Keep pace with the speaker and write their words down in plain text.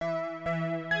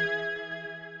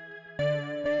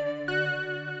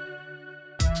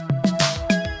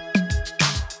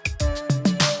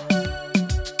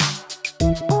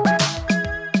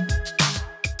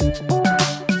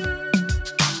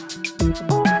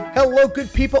Hello,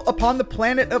 good people upon the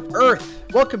planet of Earth.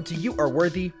 Welcome to You Are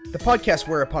Worthy, the podcast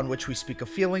whereupon which we speak of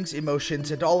feelings,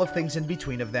 emotions, and all of things in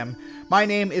between of them. My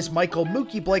name is Michael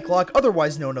Mookie Blakelock,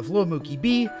 otherwise known as Lil Mookie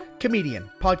B,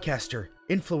 comedian, podcaster,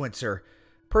 influencer,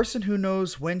 person who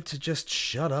knows when to just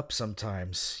shut up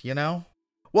sometimes, you know?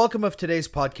 Welcome of today's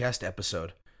podcast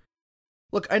episode.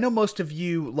 Look, I know most of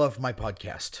you love my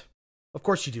podcast. Of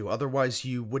course you do, otherwise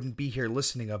you wouldn't be here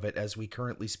listening of it as we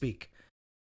currently speak.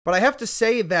 But I have to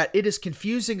say that it is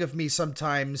confusing of me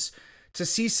sometimes to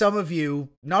see some of you,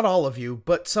 not all of you,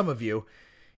 but some of you,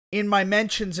 in my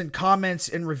mentions and comments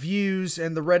and reviews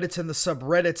and the Reddits and the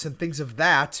subreddits and things of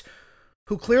that,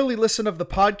 who clearly listen of the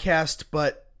podcast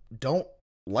but don't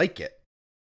like it.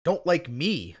 Don't like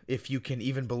me, if you can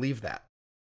even believe that.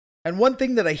 And one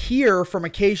thing that I hear from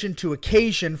occasion to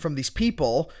occasion from these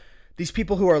people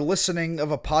who are listening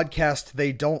of a podcast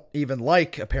they don't even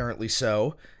like, apparently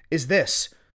so, is this.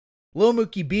 Lil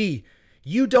Mookie B,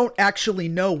 you don't actually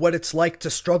know what it's like to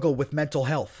struggle with mental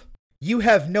health. You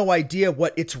have no idea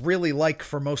what it's really like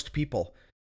for most people.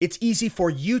 It's easy for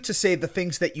you to say the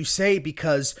things that you say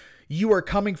because you are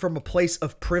coming from a place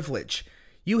of privilege.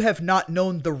 You have not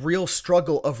known the real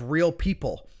struggle of real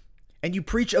people. And you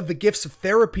preach of the gifts of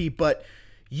therapy, but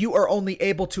you are only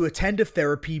able to attend a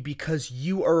therapy because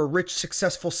you are a rich,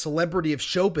 successful celebrity of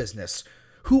show business.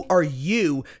 Who are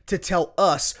you to tell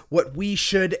us what we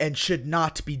should and should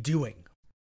not be doing?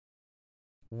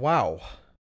 Wow.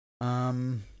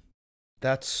 Wow.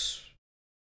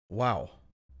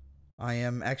 I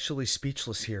am actually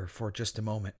speechless here for just a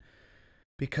moment.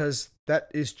 Because that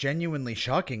is genuinely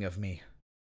shocking of me.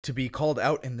 To be called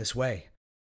out in this way.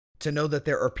 To know that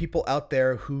there are people out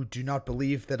there who do not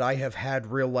believe that I have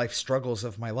had real life struggles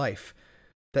of my life.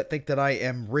 That think that I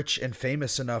am rich and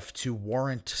famous enough to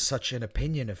warrant such an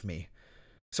opinion of me.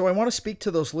 So I want to speak to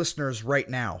those listeners right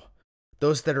now.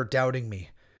 Those that are doubting me.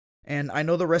 And I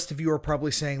know the rest of you are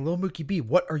probably saying, Lil Mookie B,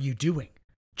 what are you doing?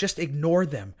 Just ignore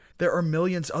them. There are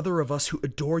millions other of us who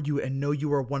adore you and know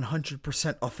you are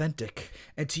 100% authentic.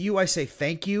 And to you I say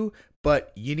thank you,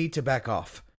 but you need to back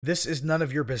off. This is none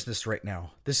of your business right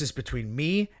now. This is between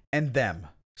me and them.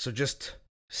 So just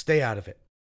stay out of it.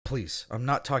 Please, I'm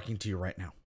not talking to you right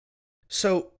now.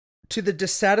 So, to the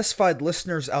dissatisfied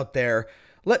listeners out there,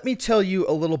 let me tell you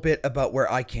a little bit about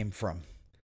where I came from.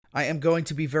 I am going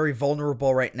to be very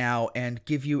vulnerable right now and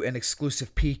give you an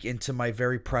exclusive peek into my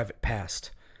very private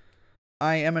past.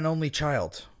 I am an only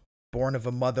child, born of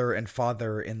a mother and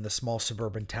father in the small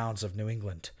suburban towns of New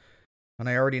England. And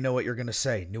I already know what you're going to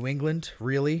say. New England?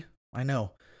 Really? I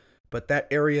know. But that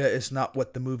area is not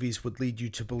what the movies would lead you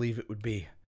to believe it would be.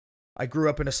 I grew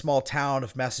up in a small town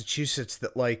of Massachusetts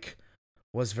that,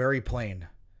 was very plain,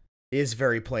 is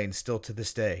very plain still to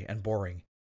this day, and boring,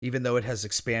 even though it has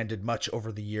expanded much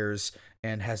over the years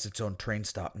and has its own train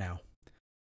stop now.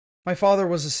 My father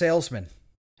was a salesman,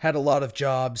 had a lot of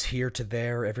jobs here to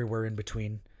there, everywhere in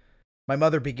between. My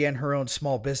mother began her own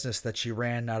small business that she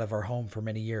ran out of our home for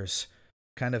many years,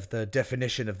 kind of the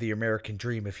definition of the American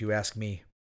dream if you ask me.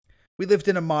 We lived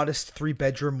in a modest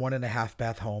 3-bedroom,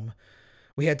 1.5-bath home.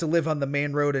 We had to live on the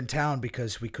main road in town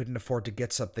because we couldn't afford to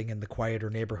get something in the quieter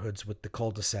neighborhoods with the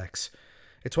cul-de-sacs.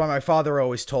 It's why my father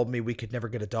always told me we could never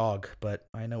get a dog, but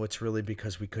I know it's really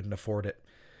because we couldn't afford it.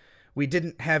 We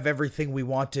didn't have everything we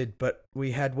wanted, but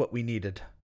we had what we needed.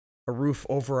 A roof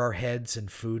over our heads and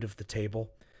food of the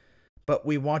table. But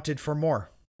we wanted for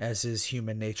more, as is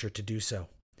human nature to do so.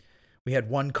 We had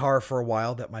one car for a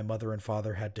while that my mother and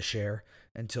father had to share,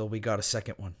 until we got a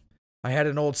second one. I had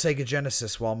an old Sega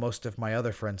Genesis while most of my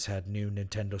other friends had new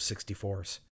Nintendo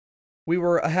 64s. We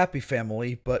were a happy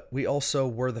family, but we also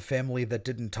were the family that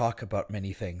didn't talk about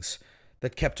many things,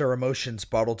 that kept our emotions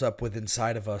bottled up within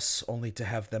inside of us only to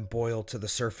have them boil to the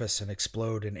surface and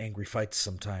explode in angry fights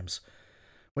sometimes.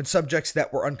 When subjects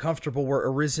that were uncomfortable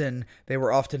were arisen, they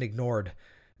were often ignored,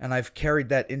 and I've carried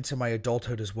that into my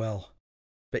adulthood as well.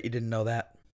 Bet you didn't know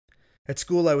that. At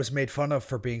school I was made fun of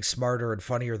for being smarter and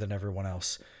funnier than everyone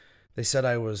else. They said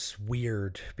I was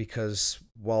weird because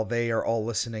while they are all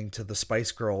listening to the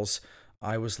Spice Girls,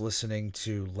 I was listening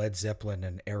to Led Zeppelin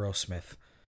and Aerosmith.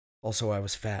 Also, I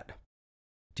was fat.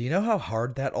 Do you know how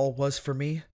hard that all was for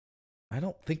me? I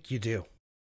don't think you do.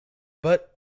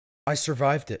 But I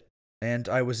survived it, and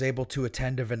I was able to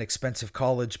attend an expensive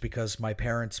college because my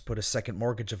parents put a second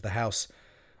mortgage of the house.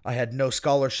 I had no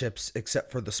scholarships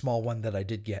except for the small one that I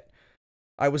did get.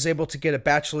 I was able to get a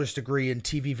bachelor's degree in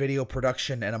TV video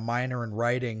production and a minor in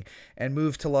writing and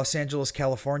moved to Los Angeles,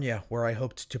 California, where I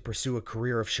hoped to pursue a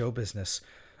career of show business,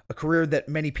 a career that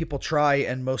many people try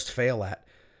and most fail at.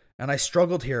 And I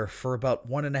struggled here for about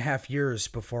 1.5 years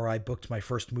before I booked my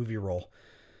first movie role.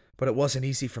 But it wasn't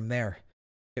easy from there.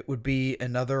 It would be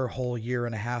another whole year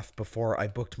and a half before I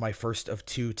booked my first of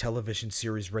 2 television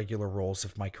series regular roles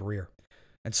of my career,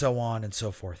 and so on and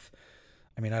so forth.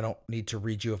 I mean, I don't need to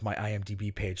read you of my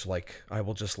IMDb page, like, I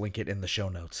will just link it in the show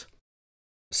notes.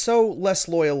 So, less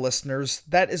loyal listeners,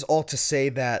 that is all to say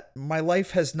that my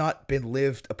life has not been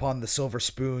lived upon the silver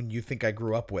spoon you think I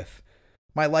grew up with.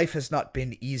 My life has not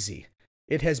been easy.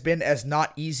 It has been as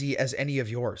not easy as any of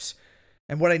yours.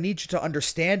 And what I need you to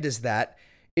understand is that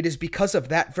it is because of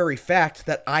that very fact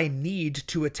that I need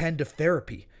to attend a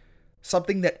therapy,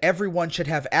 something that everyone should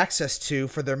have access to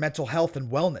for their mental health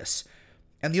and wellness.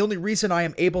 And the only reason I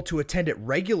am able to attend it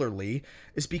regularly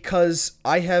is because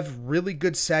I have really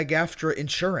good SAG-AFTRA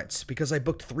insurance, because I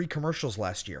booked 3 commercials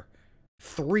last year.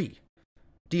 3.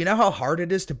 Do you know how hard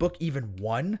it is to book even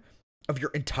one of your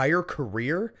entire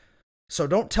career? So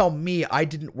don't tell me I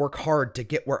didn't work hard to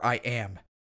get where I am.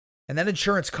 And that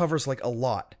insurance covers like a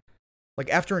lot. Like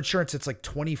after insurance, it's like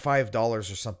 $25 or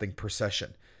something per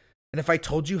session. And if I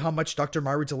told you how much Dr.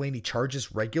 Myra Delaney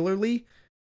charges regularly,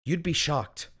 you'd be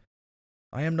shocked.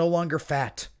 I am no longer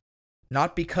fat.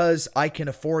 Not because I can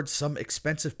afford some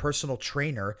expensive personal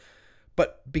trainer,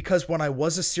 but because when I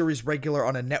was a series regular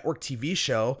on a network TV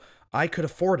show, I could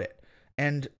afford it.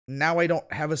 And now I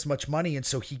don't have as much money, and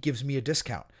so he gives me a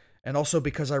discount. And also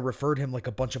because I referred him like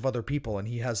a bunch of other people, and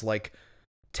he has like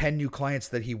 10 new clients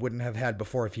that he wouldn't have had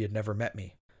before if he had never met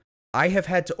me. I have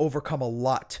had to overcome a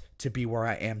lot to be where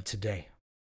I am today.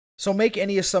 So make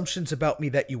any assumptions about me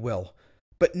that you will,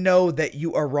 but know that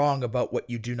you are wrong about what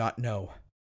you do not know.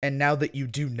 And now that you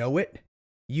do know it,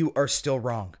 you are still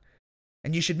wrong.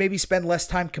 And you should maybe spend less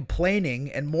time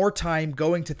complaining and more time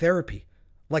going to therapy,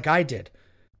 like I did.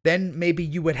 Then maybe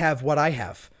you would have what I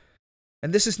have.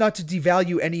 And this is not to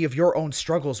devalue any of your own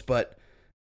struggles, but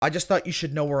I just thought you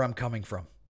should know where I'm coming from.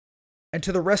 And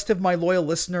to the rest of my loyal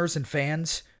listeners and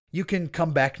fans, you can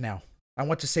come back now. I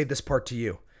want to say this part to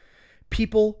you.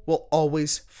 People will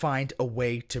always find a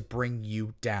way to bring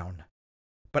you down.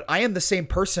 But I am the same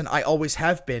person I always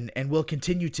have been and will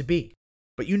continue to be.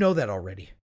 But you know that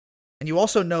already. And you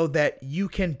also know that you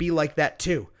can be like that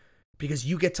too, because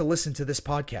you get to listen to this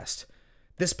podcast.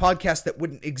 This podcast that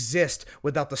wouldn't exist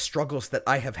without the struggles that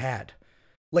I have had.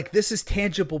 Like, this is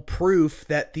tangible proof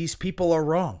that these people are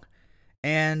wrong.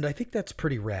 And I think that's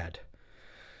pretty rad.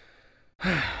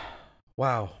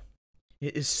 Wow.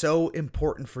 It is so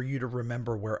important for you to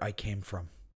remember where I came from.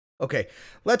 Okay,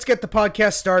 let's get the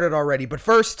podcast started already. But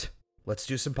first, let's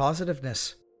do some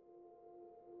positiveness.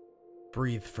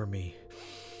 Breathe for me.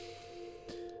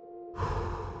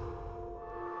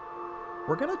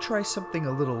 We're going to try something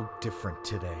a little different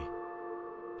today.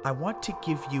 I want to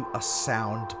give you a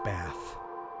sound bath.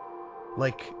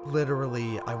 Like,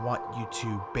 literally, I want you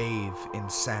to bathe in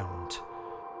sound.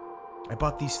 I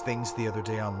bought these things the other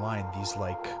day online, these,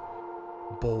 like,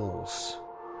 bowls.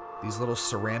 These little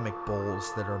ceramic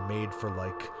bowls that are made for,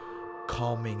 like,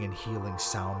 calming and healing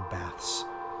sound baths.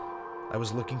 I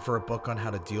was looking for a book on how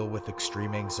to deal with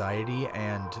extreme anxiety,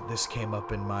 and this came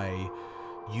up in my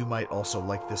 "you might also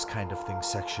like this kind of thing"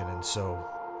 section, and so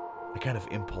I kind of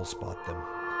impulse bought them.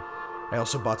 I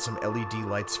also bought some LED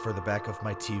lights for the back of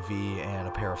my TV and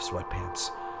a pair of sweatpants.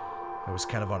 I was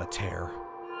kind of on a tear.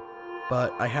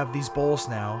 But I have these bowls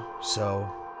now, so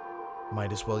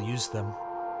might as well use them.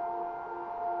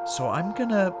 So I'm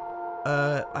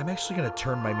actually gonna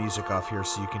turn my music off here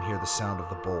so you can hear the sound of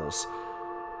the bowls.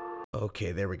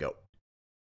 Okay, there we go.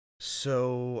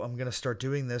 So I'm gonna start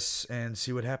doing this and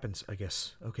see what happens, I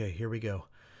guess. Okay, here we go.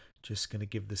 Just gonna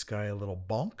give this guy a little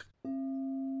bonk.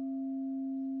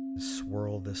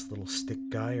 Swirl this little stick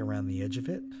guy around the edge of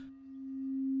it.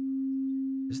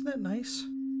 Isn't that nice?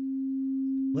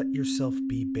 Let yourself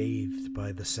be bathed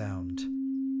by the sound.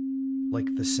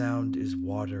 Like the sound is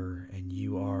water and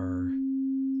you are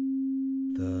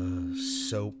the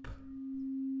soap.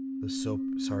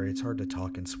 Sorry, it's hard to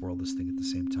talk and swirl this thing at the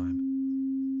same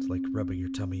time. It's like rubbing your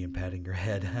tummy and patting your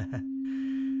head.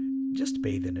 Just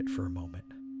bathe in it for a moment.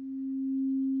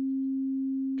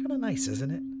 Kind of nice,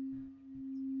 isn't it?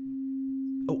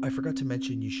 Oh, I forgot to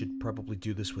mention you should probably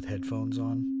do this with headphones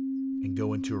on and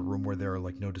go into a room where there are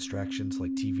like no distractions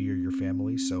like TV or your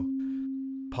family. So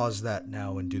pause that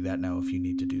now and do that now if you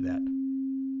need to do that.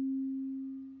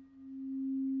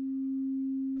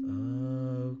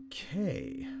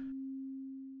 Okay.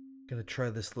 Gonna try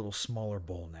this little smaller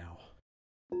bowl now.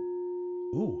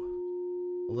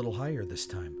 Ooh, a little higher this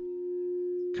time.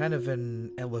 Kind of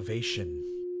an elevation,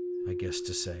 I guess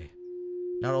to say.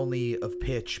 Not only of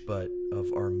pitch, but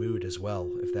of our mood as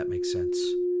well, if that makes sense.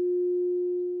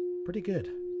 Pretty good.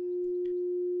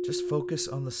 Just focus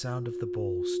on the sound of the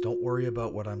bowls. Don't worry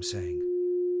about what I'm saying.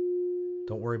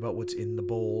 Don't worry about what's in the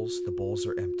bowls. The bowls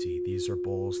are empty. These are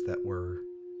bowls that were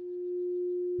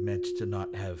meant to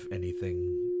not have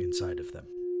anything inside of them.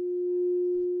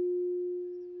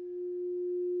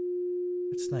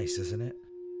 It's nice, isn't it?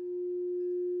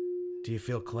 Do you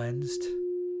feel cleansed?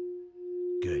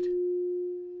 Good.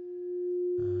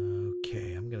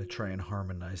 Okay, I'm gonna try and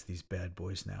harmonize these bad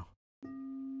boys now.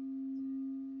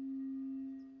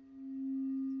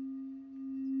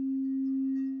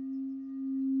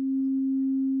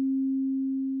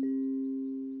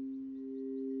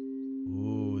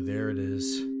 Ooh, there it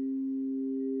is.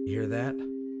 You hear that?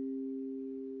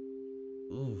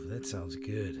 Ooh, that sounds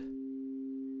good.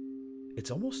 It's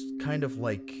almost kind of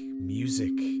like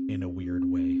music in a weird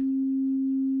way.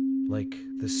 Like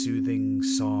the soothing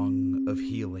song of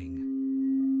healing.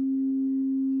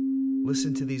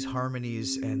 Listen to these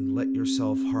harmonies and let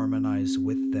yourself harmonize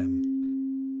with them.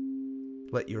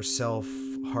 Let yourself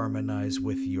harmonize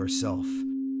with yourself.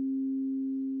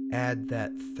 Add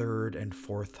that third and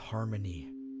fourth harmony.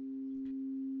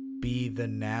 Be the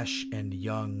Nash and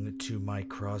Young to my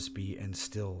Crosby and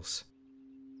Stills.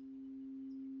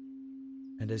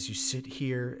 And as you sit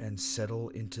here and settle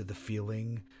into the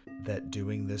feeling that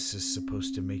doing this is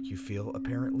supposed to make you feel,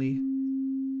 apparently,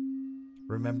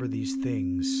 remember these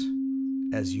things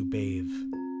as you bathe.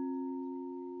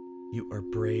 You are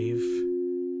brave.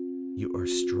 You are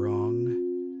strong.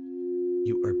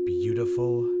 You are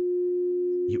beautiful.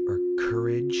 You are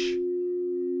courage.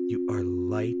 You are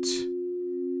light.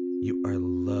 You are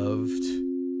loved.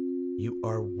 You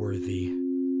are worthy.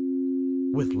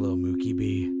 With Lil Mookie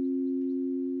B.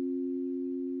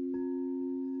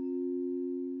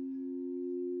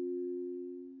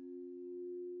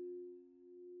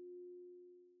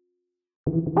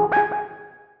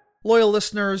 Loyal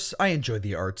listeners, I enjoy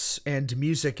the arts, and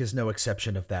music is no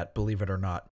exception of that, believe it or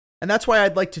not. And that's why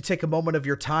I'd like to take a moment of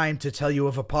your time to tell you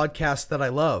of a podcast that I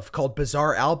love called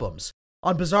Bizarre Albums.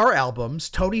 On Bizarre Albums,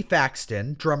 Toni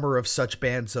Thaxton, drummer of such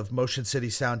bands of Motion City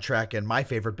Soundtrack and my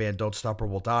favorite band Don't Stop or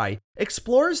We'll Die,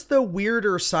 explores the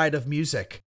weirder side of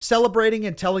music, celebrating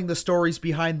and telling the stories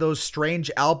behind those strange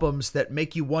albums that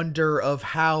make you wonder of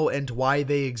how and why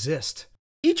they exist.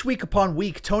 Each week upon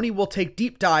week, Toni will take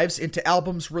deep dives into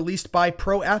albums released by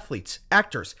pro athletes,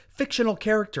 actors, fictional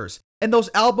characters, and those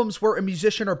albums where a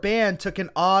musician or band took an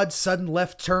odd, sudden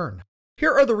left turn.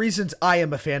 Here are the reasons I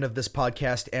am a fan of this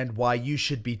podcast and why you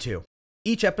should be too.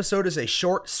 Each episode is a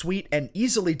short, sweet, and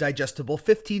easily digestible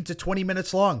 15 to 20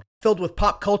 minutes long, filled with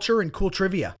pop culture and cool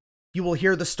trivia. You will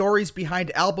hear the stories behind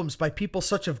albums by people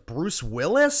such as Bruce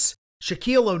Willis,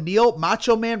 Shaquille O'Neal,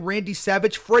 Macho Man Randy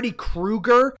Savage, Freddy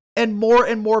Krueger, and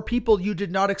more people you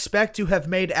did not expect to have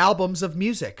made albums of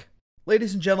music.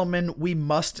 Ladies and gentlemen, we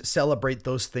must celebrate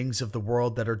those things of the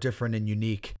world that are different and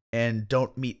unique and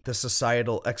don't meet the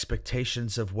societal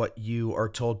expectations of what you are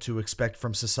told to expect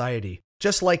from society.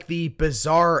 Just like the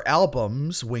bizarre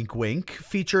albums, wink wink,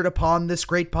 featured upon this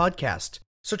great podcast.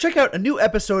 So check out a new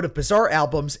episode of Bizarre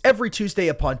Albums every Tuesday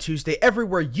upon Tuesday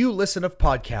everywhere you listen of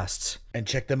podcasts. And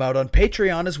check them out on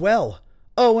Patreon as well.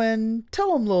 Oh, and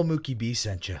tell them Lil Mookie B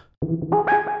sent you.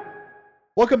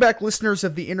 Welcome back, listeners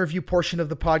of the interview portion of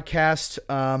the podcast.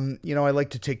 I like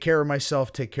to take care of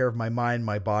myself, take care of my mind,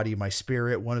 my body, my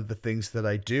spirit. One of the things that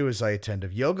I do is I attend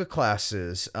yoga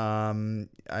classes.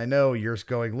 I know you're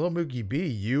going, Lil Mookie B,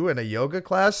 you in a yoga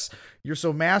class? You're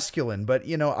so masculine. But,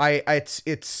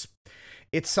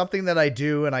 it's something that I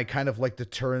do, and I kind of like to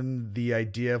turn the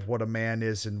idea of what a man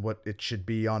is and what it should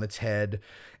be on its head.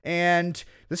 And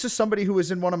this is somebody who is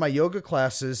in one of my yoga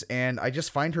classes, and I just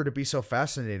find her to be so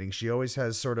fascinating. She always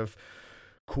has sort of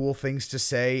cool things to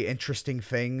say, interesting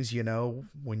things,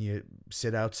 when you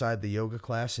sit outside the yoga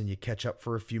class and you catch up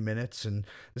for a few minutes. And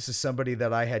this is somebody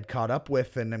that I had caught up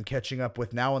with and I'm catching up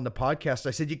with now on the podcast.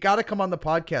 I said, you got to come on the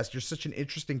podcast. You're such an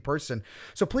interesting person.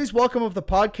 So please welcome of the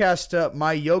podcast,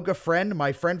 my yoga friend,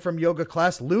 my friend from yoga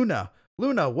class, Luna.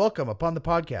 Luna, welcome upon the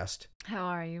podcast. How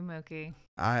are you, Mookie?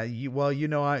 You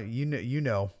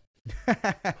know.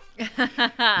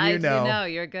 I do know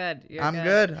you're good. I'm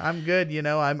good.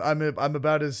 I'm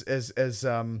about as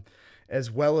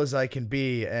well as I can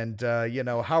be. And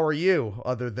how are you?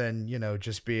 Other than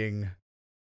just being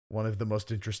one of the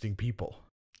most interesting people.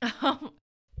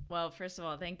 Well, first of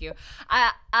all, thank you.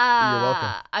 You're welcome.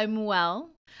 I'm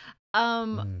well.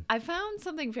 I found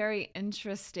something very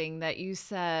interesting that you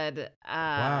said.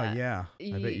 Wow. Yeah,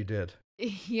 I bet you did.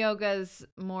 Yoga's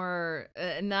more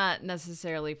not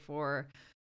necessarily for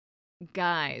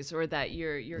guys, or that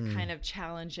you're kind of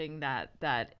challenging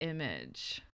that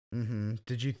image.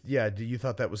 Did you? Yeah. Do you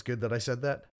thought that was good that I said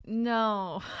that?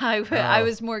 No, I Oh.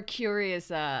 was more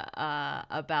curious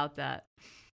about that.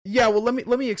 Yeah. Well,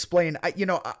 let me explain.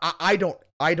 I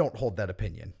don't hold that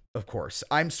opinion. Of course,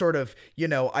 I'm sort of.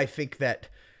 I think that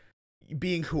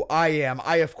being who I am,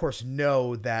 I of course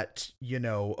know that,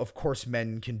 of course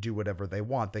men can do whatever they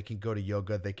want. They can go to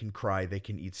yoga, they can cry, they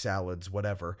can eat salads,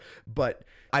 whatever. But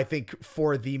I think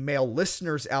for the male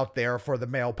listeners out there, for the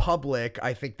male public,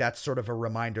 I think that's sort of a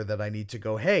reminder that I need to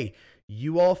go, hey,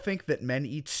 you all think that men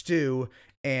eat stew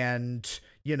and,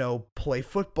 play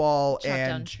football Chop down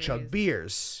and chug trees.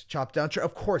 beers, chop down trees.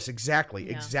 Of course, exactly,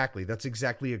 Yeah. exactly. That's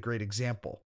exactly a great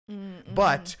example. Mm-hmm.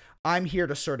 But I'm here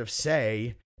to sort of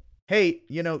say, hey,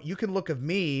 you can look at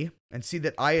me and see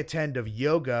that I attend of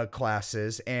yoga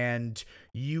classes, and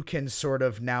you can sort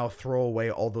of now throw away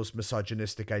all those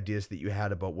misogynistic ideas that you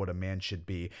had about what a man should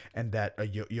be, and that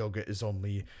yoga is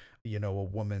only, a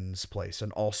woman's place.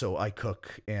 And also I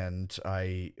cook and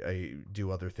I do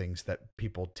other things that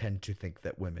people tend to think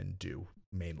that women do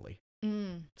mainly. Does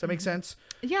that make Mm-hmm. sense?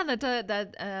 Yeah,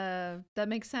 that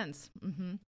makes sense.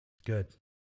 Mm-hmm. Good.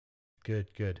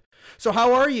 Good. So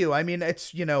how are you? I mean,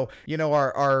 it's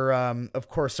our of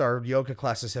course our yoga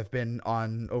classes have been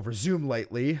on over Zoom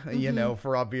lately, Mm-hmm.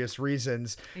 for obvious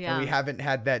reasons, and we Yeah. haven't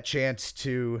had that chance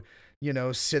to,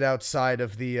 sit outside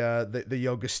of the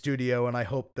yoga studio, and I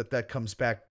hope that comes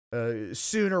back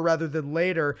sooner rather than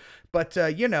later. But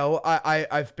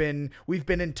we've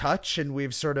been in touch, and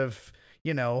we've sort of,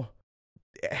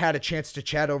 had a chance to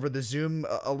chat over the Zoom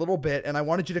a little bit, and I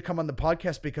wanted you to come on the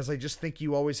podcast because I just think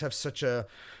you always have such a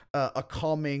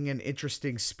calming and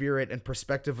interesting spirit and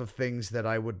perspective of things that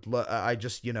I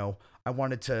just, I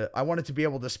wanted to be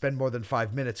able to spend more than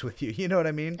 5 minutes with you. You know what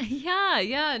I mean?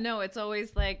 Yeah. No, it's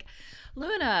always like,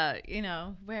 Luna,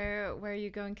 where are you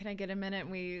going? Can I get a minute?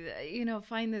 And we,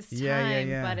 find this time,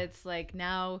 Yeah. but it's like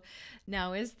now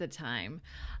is the time.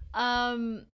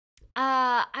 Um,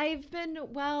 I've been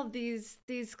well.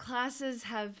 These classes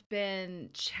have been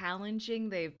challenging.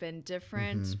 They've been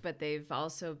different, Mm-hmm. but they've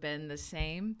also been the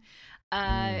same.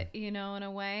 Mm, In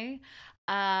a way.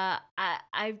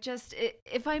 I've just,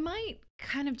 if I might,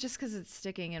 kind of just because it's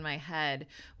sticking in my head,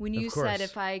 when of you said course.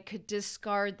 if I could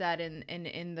discard that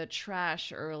in the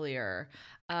trash earlier,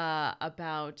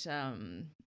 about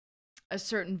a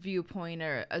certain viewpoint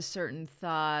or a certain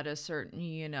thought, a certain,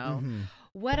 Mm-hmm.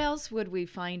 what else would we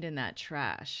find in that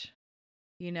trash?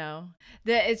 You know,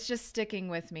 that it's just sticking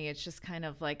with me. It's just kind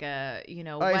of like I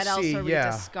what else see. are we Yeah.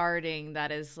 discarding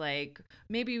that is like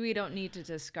maybe we don't need to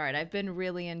discard. I've been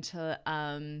really into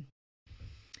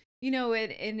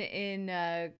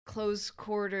in close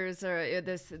quarters or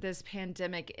this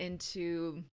pandemic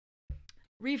into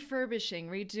refurbishing,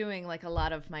 redoing like a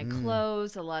lot of my Mm.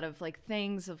 clothes, a lot of like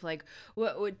things of like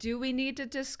what do we need to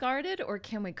discard it, or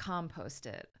can we compost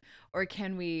it, or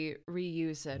can we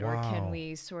reuse it, or can Wow.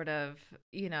 we sort of,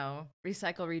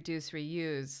 recycle, reduce,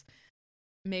 reuse,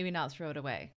 maybe not throw it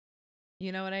away.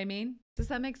 You know what I mean? Does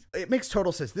that make It makes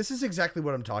total sense. This is exactly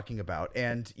what I'm talking about.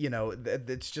 And,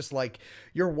 it's just like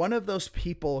you're one of those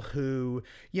people who,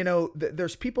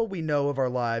 there's people we know of our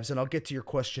lives, and I'll get to your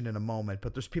question in a moment,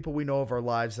 but there's people we know of our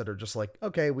lives that are just like,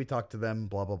 okay, we talked to them,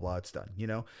 blah, blah, blah, it's done.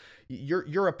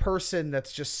 You're a person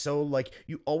that's just so like,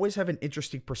 you always have an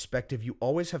interesting perspective. You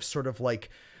always have sort of like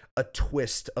a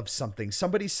twist of something.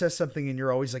 Somebody says something and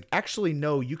you're always like, actually,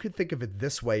 no, you could think of it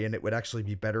this way and it would actually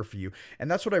be better for you. And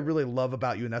that's what I really love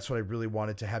about you. And that's what I really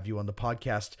wanted to have you on the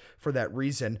podcast for that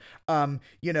reason. When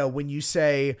you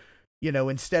say,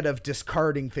 instead of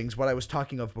discarding things, what I was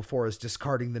talking of before is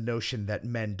discarding the notion that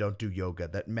men don't do yoga,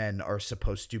 that men are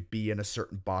supposed to be in a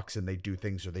certain box and they do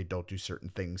things or they don't do certain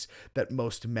things that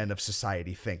most men of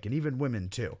society think, and even women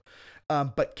too.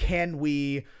 But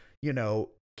you know,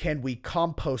 can we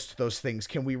compost those things?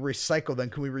 Can we recycle them?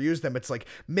 Can we reuse them? It's like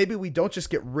maybe we don't just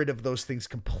get rid of those things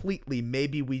completely.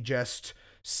 Maybe we just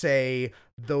say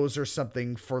those are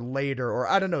something for later, or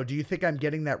I don't know. Do you think I'm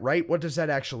getting that right? What does that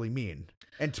actually mean?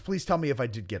 And please tell me if I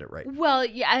did get it right. well,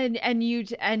 yeah, and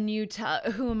you tell,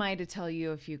 who am I to tell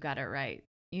you if you got it right?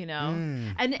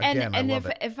 And Again, I love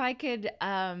if it. I could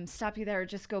stop you there, or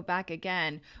just go back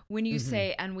again when you Mm-hmm.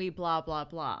 say and we blah blah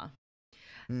blah,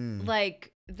 Mm.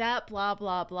 like that blah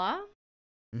blah blah,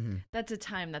 Mm-hmm. that's a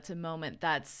time, that's a moment,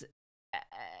 uh,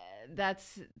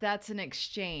 that's an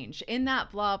exchange in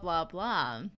that blah blah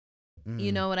blah.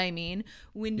 You Mm. know what I mean?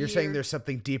 When You're saying there's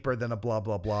something deeper than a blah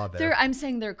blah blah there, there. I'm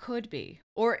saying there could be,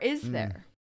 or is Mm. there?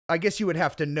 I guess you would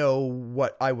have to know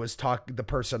the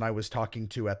person I was talking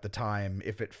to at the time,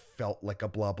 if it felt like a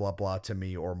blah blah blah to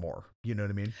me or more. You know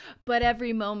what I mean? But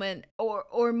every moment,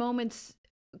 or moments,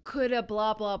 could a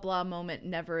blah blah blah moment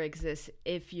never exist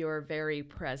if you're very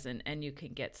present and you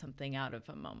can get something out of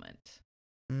a moment?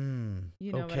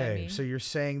 You know what I Okay. So mean? you're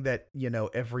saying that,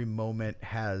 every moment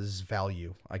has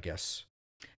value, I guess.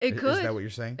 It Is that could. what you're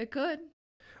saying? It could.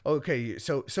 Okay,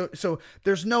 so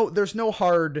there's no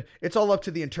hard. It's all up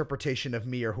to the interpretation of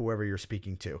me or whoever you're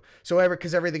speaking to. So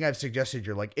because everything I've suggested,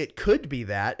 you're like it could be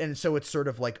that, and so it's sort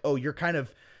of like, oh, you're kind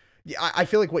of. I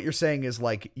feel like what you're saying is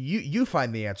like you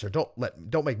find the answer.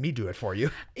 Don't make me do it for you.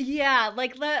 Yeah,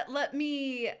 like let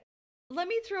me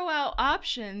throw out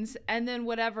options, and then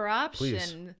whatever Please.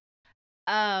 option,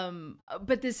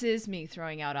 but this is me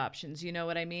throwing out options, you know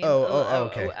what I mean?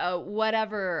 Okay.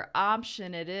 Whatever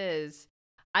option it is,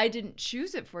 I didn't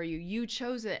choose it for you. You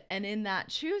chose it, and in that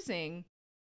choosing,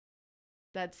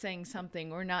 that's saying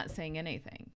something or not saying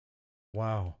anything.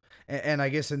 Wow. And I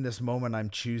guess in this moment, I'm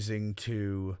choosing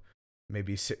to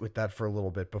maybe sit with that for a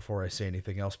little bit before I say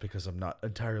anything else because I'm not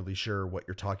entirely sure what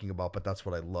you're talking about. But that's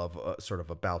what I love, sort of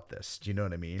about this. Do you know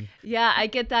what I mean? Yeah, I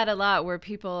get that a lot where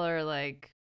people are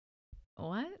like,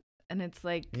 "What?" And it's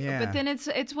like, but Yeah. then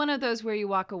it's one of those where you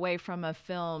walk away from a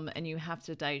film and you have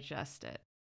to digest it.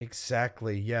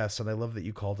 Exactly. Yes, and I love that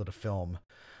you called it a film.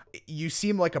 You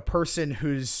seem like a person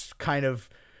whose kind of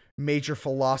major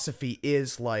philosophy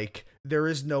is like there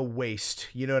is no waste.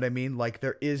 You know what I mean? Like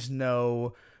there is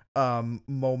no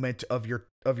moment of your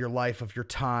life, of your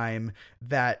time,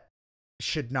 that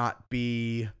should not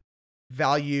be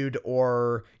valued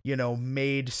or,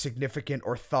 made significant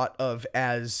or thought of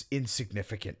as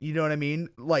insignificant. You know what I mean?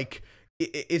 Like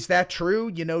is that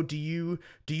true? Do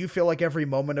you feel like every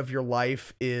moment of your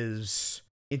life is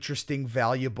interesting,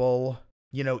 valuable,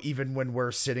 even when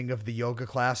we're sitting of the yoga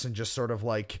class and just sort of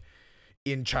like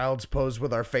in child's pose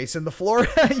with our face in the floor?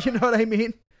 You know what I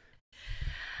mean?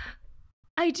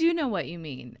 I do know what you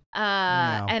mean.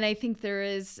 Yeah. And I think there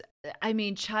is, I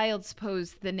mean, child's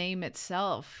pose, the name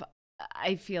itself,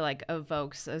 I feel like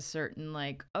evokes a certain,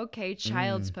 like, okay,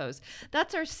 child's Mm. pose.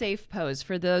 That's our safe pose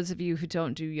for those of you who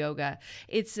don't do yoga.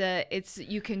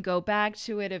 You can go back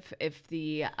to it if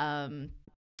the,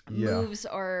 Yeah. moves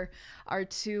are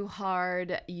too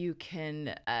hard. You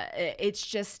can it's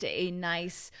just a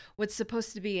nice, what's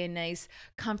supposed to be a nice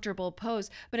comfortable pose.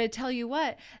 But I tell you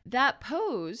what, that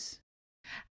pose,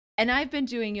 and I've been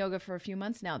doing yoga for a few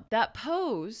months now, that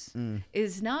pose Mm.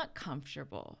 is not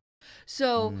comfortable.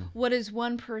 So, Mm. what is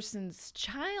one person's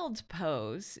child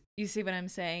pose? You see what I'm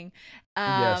saying?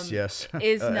 Yes, Um, yes.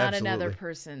 is not another Absolutely.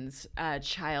 person's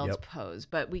child Yep. pose,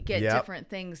 but we get Yep. different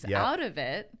things Yep. out of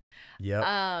it, Yep.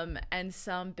 and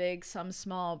some big, some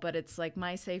small, but it's like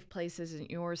my safe place isn't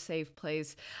your safe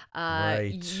place.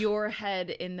 Right. Your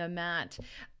head in the mat,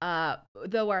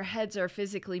 though our heads are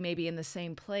physically maybe in the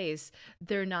same place,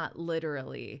 they're not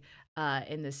literally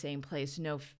in the same place,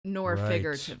 no, nor Right.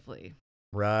 figuratively.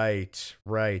 Right,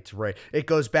 right, right. It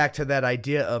goes back to that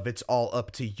idea of it's all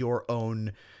up to your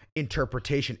own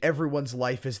interpretation. Everyone's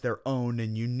life is their own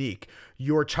and unique.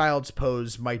 Your child's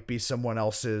pose might be someone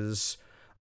else's,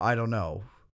 I don't know,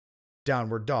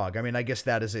 downward dog. I mean, I guess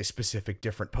that is a specific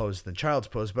different pose than child's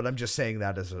pose, but I'm just saying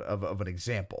that as of an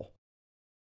example.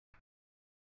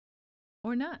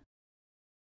 Or not.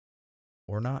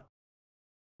 Or not.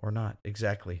 Or not.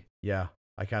 Exactly. Yeah.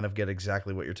 I kind of get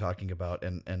exactly what you're talking about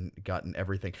and gotten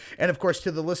everything. And of course,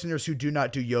 to the listeners who do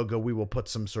not do yoga, we will put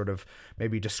some sort of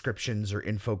maybe descriptions or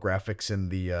infographics in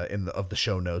the of the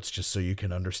show notes just so you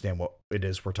can understand what it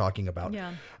is we're talking about.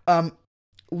 Yeah. Um,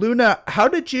 Luna, how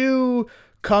did you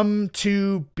come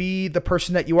to be the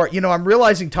person that you are? I'm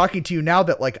realizing talking to you now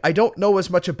that like I don't know as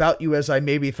much about you as I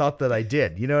maybe thought that I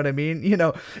did. You know what I mean?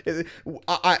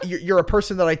 You're a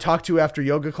person that I talk to after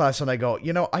yoga class, and I go,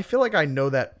 I feel like I know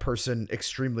that person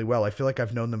extremely well. I feel like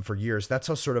I've known them for years. That's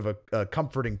how sort of a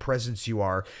comforting presence you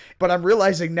are. But I'm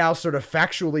realizing now, sort of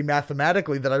factually,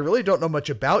 mathematically, that I really don't know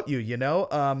much about you.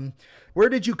 Where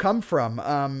did you come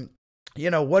from?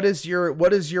 What is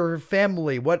your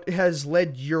family? What has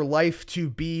led your life to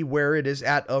be where it is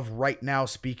at of right now,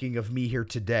 speaking of me here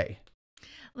today?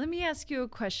 Let me ask you a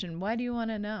question. Why do you want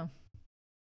to know?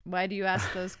 Why do you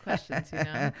ask those questions, you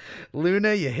know?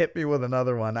 Luna, you hit me with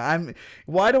another one.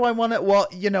 Why do I want to? Well,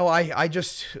 I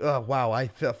just, wow, I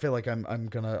feel like I'm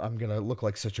gonna look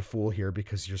like such a fool here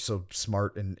because you're so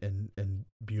smart and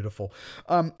beautiful.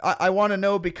 I want to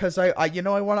know because I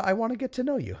want to get to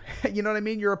know you. You know what I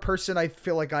mean? You're a person I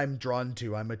feel like I'm drawn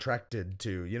to. I'm attracted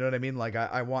to. You know what I mean? Like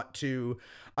I want to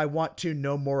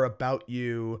know more about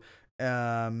you,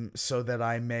 so that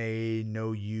I may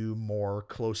know you more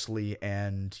closely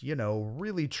and,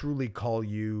 really truly call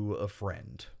you a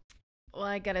friend. Well,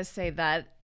 I gotta say that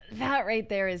right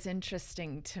there is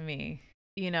interesting to me.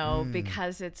 Mm.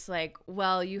 because it's like,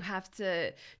 well, do you have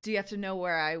to know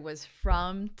where I was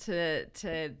from to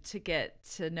get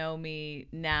to know me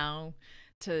now,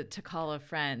 to call a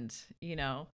friend,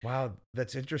 Wow,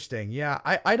 that's interesting. Yeah,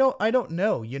 I don't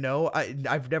know,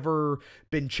 I've never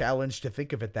been challenged to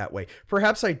think of it that way.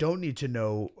 Perhaps I don't need to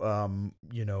know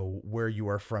where you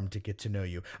are from to get to know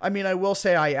you. I mean, I will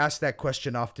say I ask that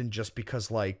question often just because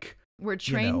like, We're you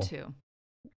trained know, to.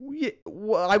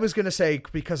 well, I was going to say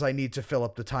because I need to fill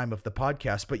up the time of the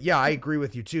podcast, but yeah, I agree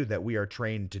with you too that we are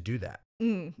trained to do that.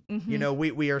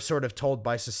 Mm-hmm. We are sort of told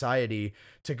by society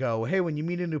to go, hey, when you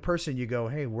meet a new person, you go,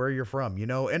 hey, where you're from,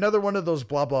 another one of those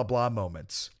blah, blah, blah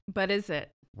moments. But is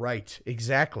it? Right.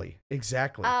 Exactly.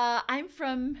 Exactly. I'm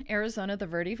from Arizona, the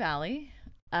Verde Valley.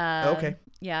 Okay.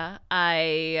 Yeah,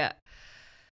 I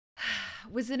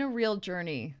was in a real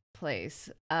journey place.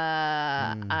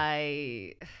 Mm,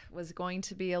 I was going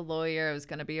to be a lawyer. I was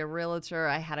going to be a realtor.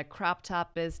 I had a crop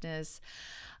top business.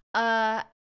 Uh,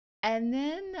 and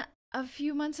then a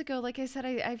few months ago, like I said,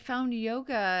 I found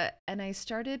yoga and I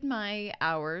started my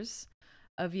hours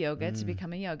of yoga to mm,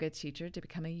 become a yoga teacher, to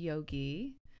become a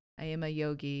yogi. I am a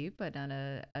yogi, but not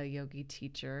a yogi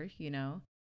teacher,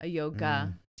 a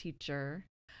yoga mm, teacher.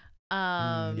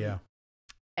 yeah. Um,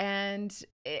 and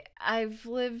I've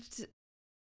lived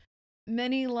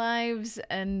many lives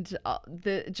and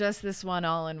just this one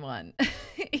all in one,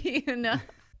 you know?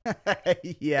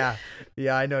 Yeah.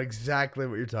 Yeah, I know exactly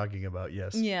what you're talking about.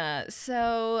 Yes. Yeah.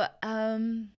 So,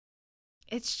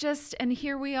 it's just, and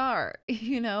here we are,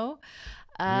 Yeah.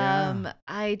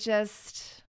 I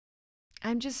just,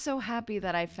 I'm just so happy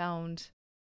that I found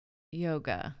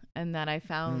yoga and that I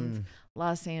found Mm.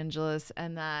 Los Angeles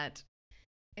and that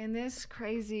in this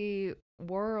crazy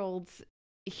world,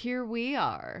 here we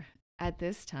are at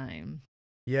this time.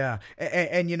 Yeah,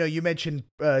 and you mentioned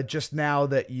just now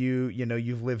that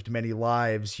you've lived many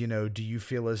lives. Do you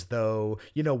feel as though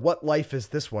what life is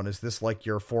this one? Is this like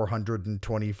your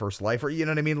 421st life, or you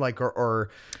know what I mean? Like,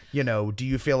 or do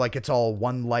you feel like it's all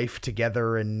one life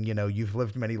together, and you've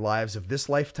lived many lives of this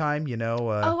lifetime?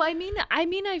 Oh,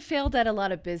 I failed at a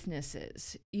lot of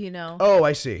businesses. Oh,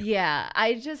 I see. Yeah,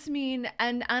 I just mean,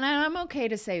 and I'm okay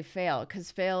to say fail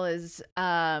because fail is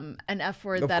an F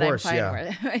word Of that I'm course, fine yeah.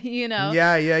 with.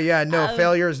 Yeah, yeah, yeah. No, Um,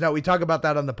 failure is not. We talk about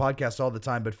that on the podcast all the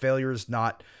time, but failure is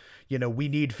not. We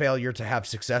need failure to have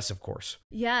success, of course.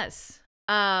 yes.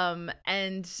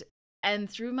 And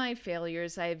through my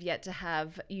failures, I have yet to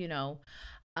have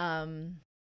um,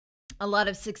 a lot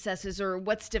of successes or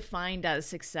what's defined as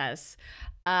success.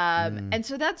 Mm. And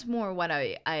so that's more what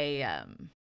I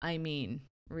mean,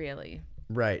 really.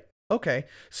 Right. Okay.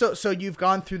 So you've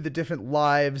gone through the different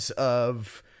lives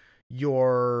of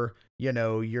your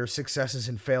successes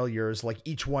and failures. Like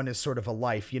each one is sort of a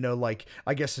life. Like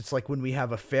I guess it's like when we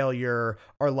have a failure,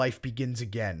 our life begins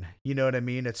again. You know what I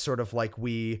mean? It's sort of like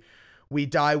we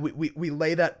die. We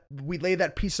lay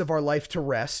that piece of our life to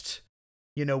rest.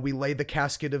 We lay the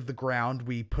casket of the ground,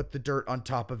 we put the dirt on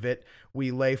top of it,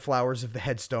 we lay flowers of the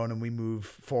headstone, and we move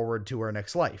forward to our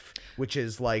next life, which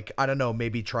is like, I don't know,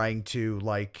 maybe trying to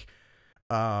like,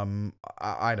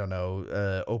 I don't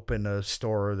know, open a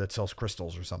store that sells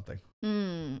crystals or something.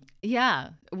 Yeah,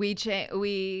 we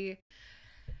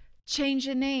change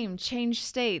a name, change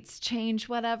states, change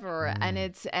whatever, and Mm,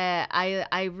 it's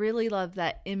I really love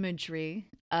that imagery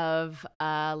of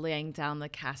laying down the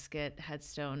casket,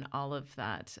 headstone, all of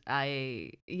that.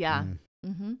 Yeah. mm.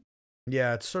 Mm-hmm.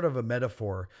 Yeah, it's sort of a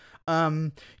metaphor.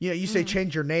 You say Mm.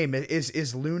 change your name.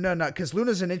 Is Luna not? Because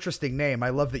Luna's an interesting name. I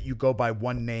love that you go by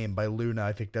one name, by Luna.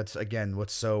 I think that's again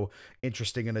what's so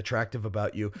interesting and attractive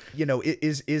about you.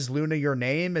 Is Luna your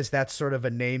name? Is that sort of a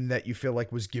name that you feel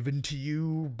like was given to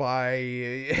you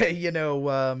by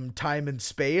time and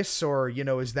space, or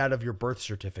is that of your birth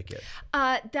certificate?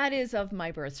 That is of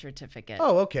my birth certificate.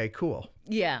 Oh, okay, cool,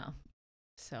 Yeah.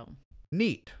 So.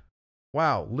 neat.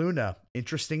 Wow, Luna,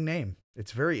 interesting name.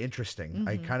 It's very interesting.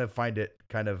 I Mm-hmm. kind of find it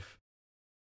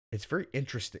it's very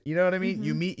interesting. You know what I mean?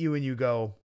 You Mm-hmm. meet you and you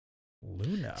go, Do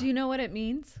Luna. you know what it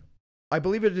means? I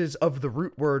believe it is of the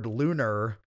root word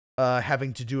lunar,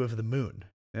 having to do with the moon.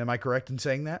 Am I correct in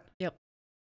saying that? Yep.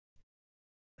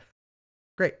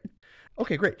 Great.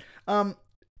 Okay, great.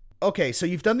 Okay, so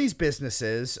you've done these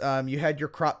businesses. You had your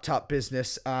crop top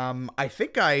business. I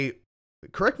think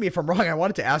correct me if I'm wrong. I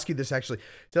wanted to ask you this actually.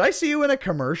 Did I see you in a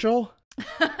commercial?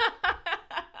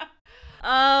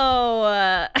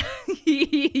 Oh,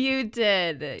 You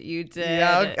did. You did.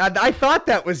 Yeah, I thought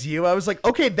that was you. I was like,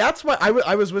 okay, that's my.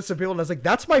 I was with some people and I was like,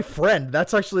 that's my friend.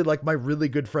 That's actually like my really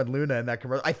good friend Luna in that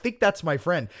commercial. I think that's my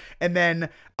friend. And then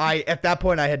at that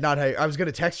point, I was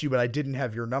gonna text you, but I didn't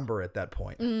have your number at that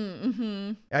point.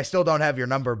 Mm-hmm. I still don't have your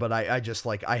number, but I just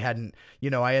like I hadn't.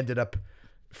 I ended up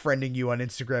friending you on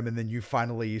Instagram, and then you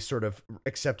finally sort of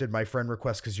accepted my friend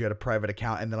request because you had a private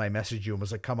account, and then I messaged you and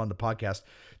was like, come on the podcast,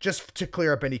 just to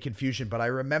clear up any confusion. But I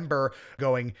remember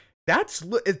going, that's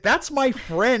my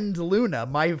friend Luna,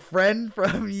 my friend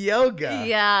from yoga.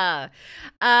 Yeah.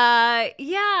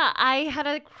 I had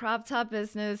a crop top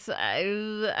business. I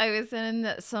was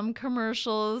in some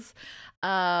commercials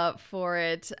for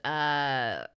it.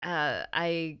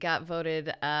 I got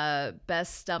voted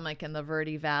best stomach in the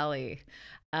Verde Valley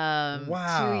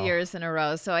Wow. 2 years in a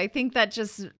row. So I think that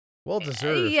just Well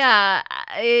deserved. yeah,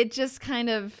 it just kind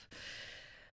of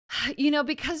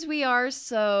because we are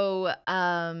so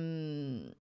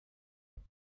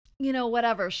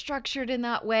whatever, structured in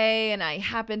that way. And I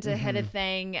happened to hit a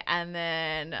thing, and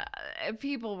then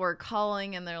people were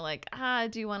calling and they're like,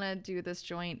 do you want to do this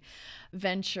joint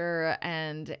venture?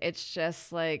 And it's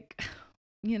just like,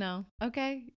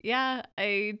 okay, yeah,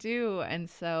 I do. And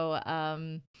so,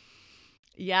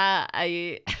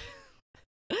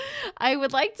 I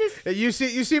would like to. You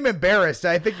seem embarrassed.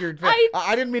 I think you're.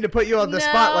 I didn't mean to put you on the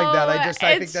spot like that.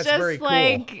 I think that's very cool.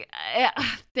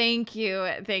 Thank you.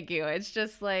 It's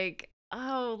just like,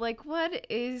 oh, like what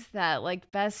is that?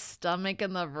 Like best stomach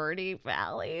in the Verde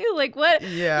Valley? Like what?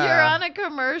 Yeah. You're on a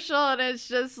commercial and it's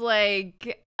just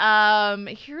like,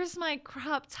 here's my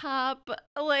crop top.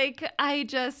 Like I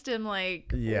just am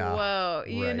like, yeah, whoa,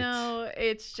 right.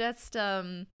 it's just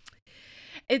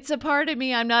it's a part of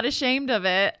me. I'm not ashamed of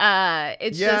it.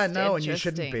 It's just no, and you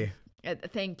shouldn't be.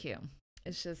 Thank you.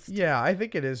 It's just I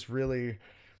think it is really,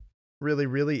 really,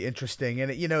 really interesting, and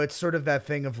it's sort of that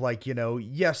thing of like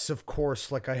yes, of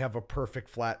course, like I have a perfect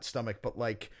flat stomach, but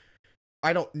like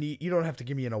you don't have to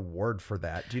give me an award for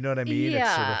that. Do you know what I mean? Yeah,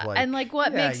 it's sort of like, and like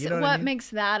what makes what makes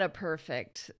that a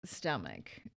perfect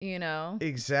stomach?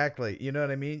 Exactly. You know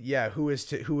what I mean? Yeah. Who is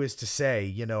to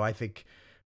say? I think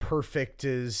perfect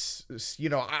is,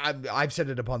 I've said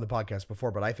it upon the podcast before,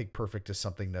 but I think perfect is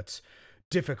something that's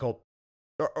difficult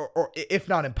or if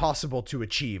not impossible to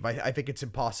achieve. I think it's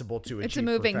impossible to achieve. It's a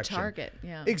moving perfection. target.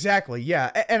 Yeah, exactly.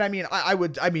 Yeah. And I mean,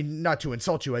 I mean, not to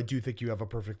insult you, I do think you have a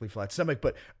perfectly flat stomach,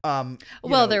 but,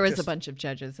 there was a bunch of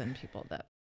judges and people that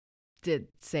did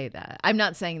say that. I'm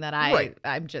not saying that Right.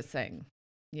 I'm just saying,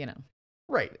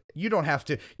 Right. You don't have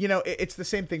to, it's the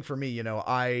same thing for me.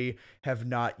 I have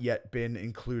not yet been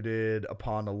included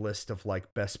upon a list of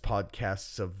like best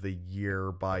podcasts of the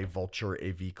year by Vulture,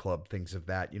 AV Club, things of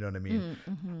that. You know what I mean?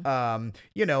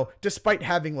 Mm-hmm. Despite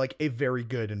having like a very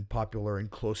good and popular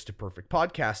and close to perfect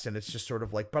podcast. And it's just sort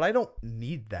of like, but I don't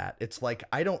need that. It's like,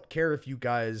 I don't care if you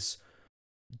guys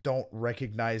don't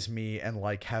recognize me and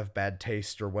like have bad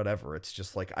taste or whatever. It's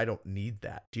just like, I don't need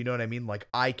that. Do you know what I mean? Like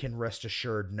I can rest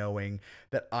assured knowing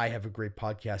that I have a great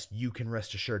podcast. You can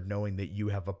rest assured knowing that you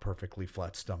have a perfectly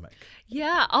flat stomach.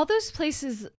 Yeah. All those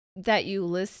places that you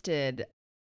listed,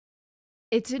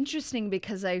 it's interesting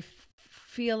because I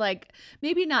feel like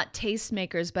maybe not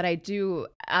tastemakers, but I do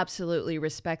absolutely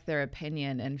respect their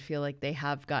opinion and feel like they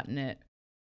have gotten it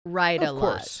right a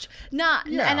lot. And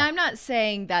I'm not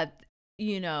saying that,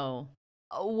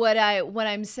 what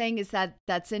I'm saying is that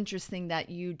that's interesting that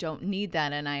you don't need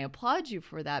that. And I applaud you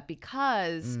for that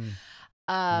because me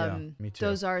too.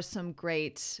 those are some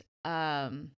great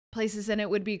places, and it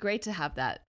would be great to have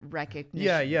that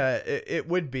recognition. Yeah, it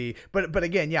would be. But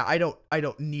again, I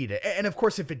don't need it. And of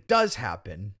course, if it does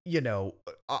happen,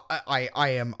 I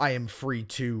am free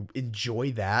to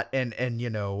enjoy that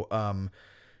and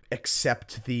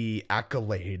accept the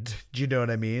accolade. Do you know what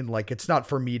I mean? Like, it's not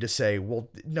for me to say, well,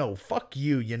 no, fuck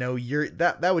you. You're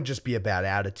that would just be a bad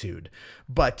attitude.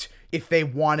 But if they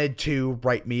wanted to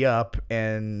write me up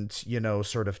and,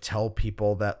 sort of tell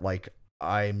people that like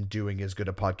I'm doing as good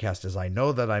a podcast as I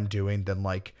know that I'm doing, then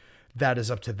like that is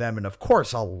up to them. And of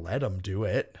course I'll let them do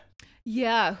it.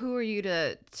 Yeah. Who are you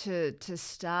to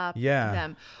stop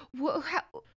them? What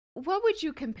would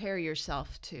you compare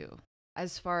yourself to?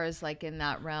 As far as like in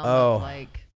that realm of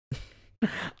like,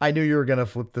 I knew you were gonna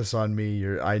flip this on me.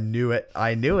 I knew it.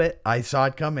 I saw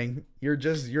it coming. You're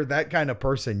that kind of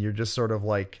person. You're just sort of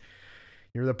like,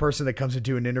 you're the person that comes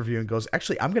into an interview and goes,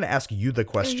 actually, I'm gonna ask you the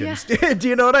questions. Yeah. Do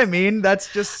you know what I mean?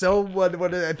 That's just so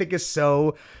what I think is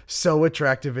so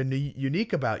attractive and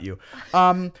unique about you.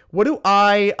 What do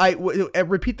I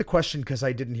repeat the question because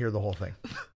I didn't hear the whole thing.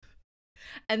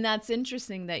 And that's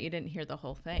interesting that you didn't hear the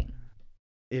whole thing.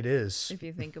 It is. if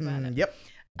you think about it. Yep.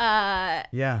 Uh,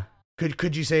 Yeah.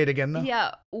 Could you say it again though?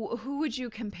 yeah. Who would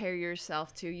you compare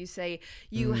yourself to? You say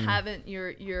you haven't.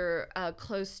 You're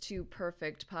close to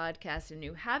perfect podcast, and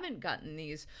you haven't gotten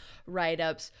these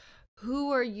write-ups.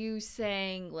 Who are you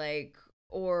saying like,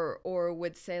 or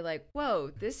would say like, whoa,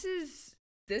 this is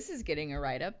getting a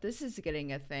write-up. This is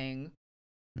getting a thing.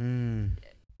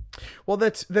 Well,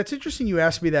 that's interesting you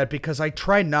asked me that, because I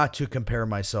try not to compare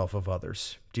myself with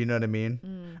others. Do you know what I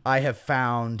mean? I have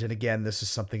found, and again, this is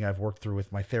something I've worked through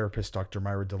with my therapist, Dr.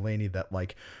 Myra Delaney, that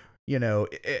like, you know,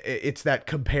 it's that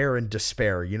compare and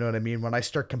despair. You know what I mean? When I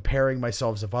start comparing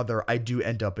myself with other, I do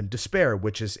end up in despair,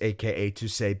 which is AKA to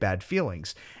say bad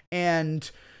feelings. And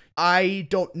I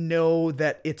don't know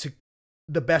that it's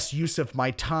the best use of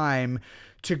my time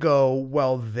to go,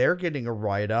 well, they're getting a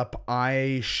write-up,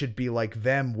 I should be like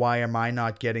them. Why am I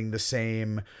not getting the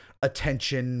same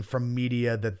attention from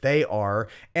media that they are?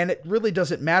 And it really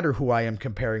doesn't matter who I am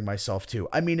comparing myself to.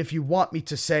 I mean, if you want me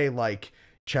to say like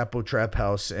Chapo Trap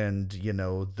House and, you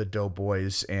know, the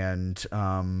Doughboys and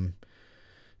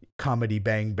Comedy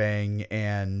Bang Bang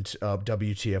and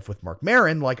WTF with Mark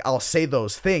Maron, like I'll say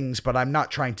those things, but I'm not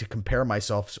trying to compare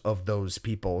myself of those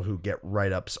people who get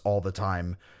write-ups all the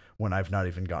time when I've not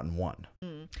even gotten one.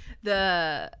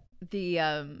 The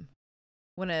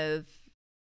one of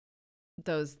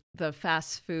those, the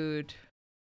fast food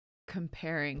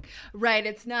comparing, right?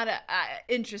 It's not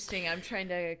interesting. I'm trying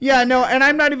to. Yeah, no, and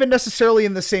I'm not even necessarily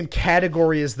in the same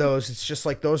category as those. It's just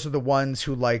like those are the ones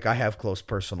who like I have close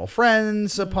personal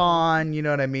friends upon. You know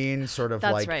what I mean? Sort of.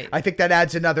 That's like right. I think that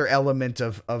adds another element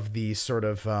of the sort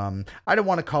of I don't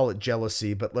want to call it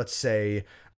jealousy, but let's say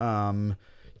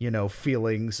you know,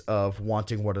 feelings of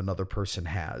wanting what another person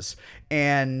has.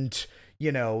 And,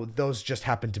 you know, those just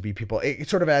happen to be people. It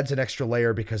sort of adds an extra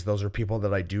layer because those are people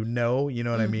that I do know, you know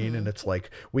what I mean? And it's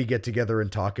like, we get together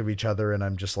and talk of each other and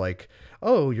I'm just like,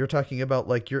 oh, you're talking about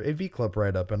like your AV Club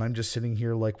write-up and I'm just sitting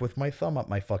here like with my thumb up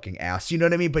my fucking ass, you know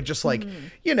what I mean? But just like,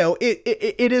 you know,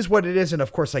 it is what it is. And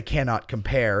of course I cannot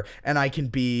compare, and I can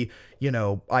be, you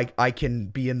know, I can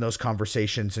be in those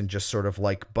conversations and just sort of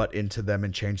like butt into them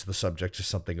and change the subject to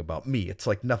something about me. It's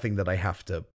like nothing that I have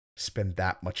to spend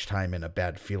that much time in a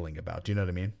bad feeling about. Do you know what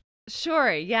I mean?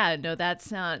 Sure. Yeah. No,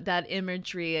 that's not that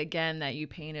imagery again that you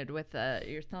painted with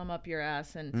your thumb up your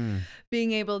ass and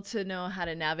being able to know how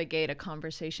to navigate a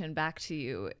conversation back to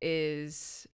you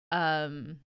is,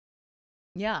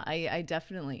 yeah, I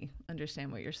definitely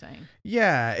understand what you're saying.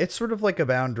 Yeah, it's sort of like a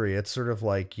boundary. It's sort of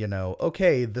like, you know,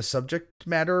 okay, the subject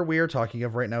matter we are talking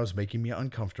of right now is making me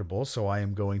uncomfortable, so I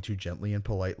am going to gently and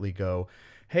politely go,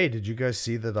 hey, did you guys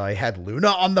see that I had Luna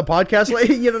on the podcast?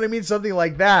 You know what I mean? Something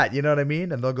like that. You know what I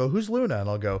mean? And they'll go, who's Luna? And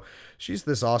I'll go, she's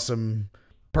this awesome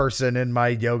person in my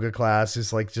yoga class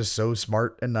who's like just so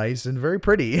smart and nice and very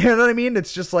pretty. You know what I mean?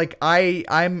 It's just like, I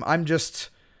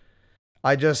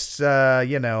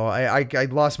you know, I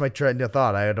lost my train of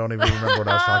thought. I don't even remember what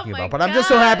I was talking about, but I'm just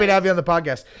so happy to have you on the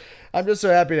podcast.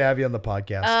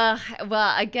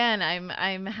 Well, again,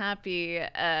 I'm happy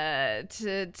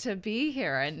to be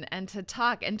here and to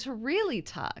talk and to really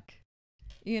talk.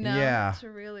 You know, yeah, to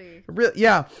really,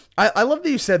 yeah. I love that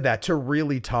you said that, to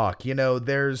really talk. You know,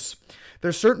 there's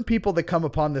certain people that come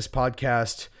upon this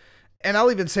podcast. And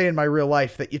I'll even say in my real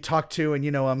life that you talk to and,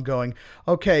 you know, I'm going,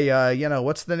 okay, you know,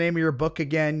 what's the name of your book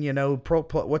again? You know,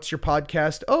 what's your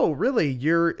podcast? Oh, really?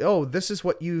 This is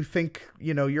what you think,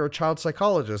 you know, you're a child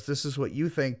psychologist. This is what you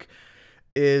think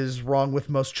is wrong with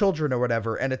most children or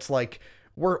whatever. And it's like,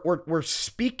 we're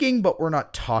speaking, but we're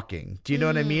not talking. Do you know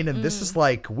what I mean? And this is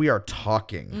like, we are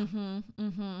talking.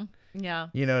 Yeah.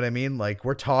 You know what I mean? Like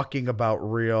we're talking about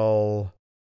real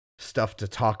stuff to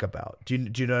talk about. Do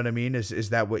you know what I mean? Is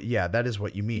that what? Yeah, that is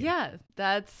what you mean. Yeah,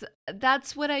 that's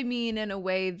what I mean in a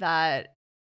way that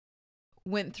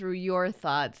went through your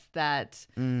thoughts. That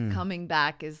coming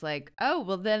back is like, oh,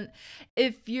 well then,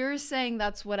 if you're saying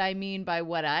that's what I mean by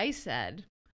what I said,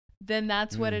 then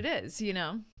that's what it is. You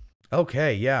know?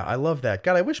 Okay, yeah, I love that.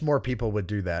 God, I wish more people would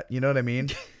do that. You know what I mean?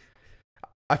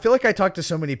 I feel like I talk to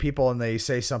so many people and they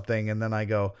say something and then I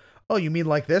go, oh, you mean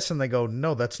like this? And they go,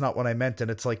 no, that's not what I meant.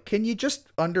 And it's like, can you just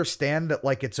understand that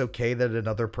like it's okay that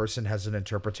another person has an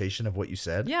interpretation of what you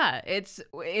said? Yeah, it's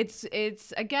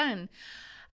again,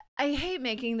 I hate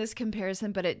making this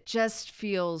comparison, but it just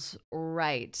feels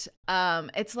right.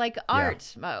 It's like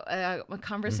art.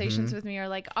 Conversations with me are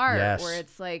like art, where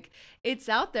it's like it's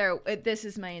out there. This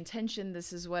is my intention.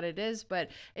 This is what it is. But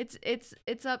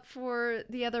it's up for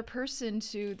the other person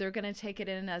to. They're gonna take it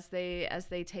in as they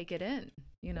take it in.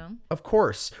 you know? Of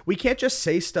course. We can't just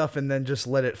say stuff and then just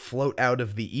let it float out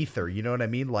of the ether. You know what I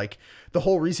mean? Like, the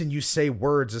whole reason you say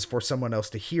words is for someone else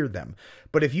to hear them.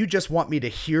 But if you just want me to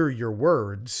hear your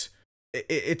words,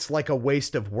 it's like a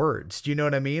waste of words. Do you know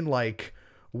what I mean? Like,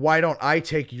 why don't I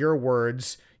take your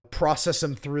words, process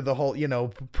them through the whole,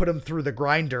 put them through the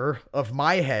grinder of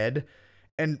my head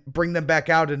and bring them back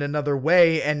out in another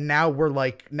way. And now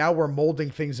we're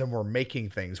molding things and we're making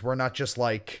things. We're not just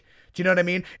like, do you know what I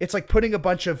mean? It's like putting a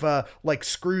bunch of like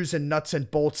screws and nuts and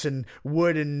bolts and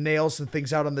wood and nails and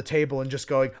things out on the table and just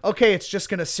going, okay, it's just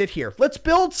going to sit here. Let's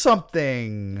build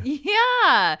something.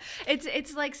 Yeah.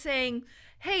 It's like saying,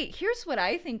 hey, here's what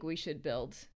I think we should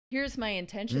build. Here's my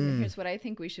intention. And here's what I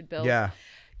think we should build. Yeah.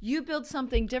 You build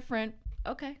something different.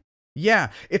 Okay. Yeah.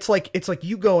 It's like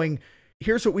you going,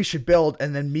 here's what we should build.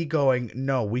 And then me going,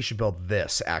 no, we should build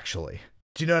this actually.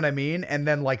 Do you know what I mean? And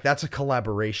then like, that's a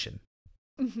collaboration.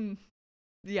 Mm-hmm.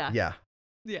 Yeah. Yeah.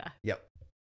 Yeah. Yep.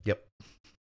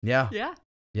 Yeah. Yeah.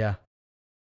 Yeah.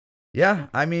 Yeah.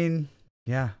 I mean,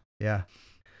 yeah. Yeah.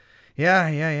 Yeah.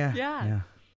 Yeah. Yeah. Yeah.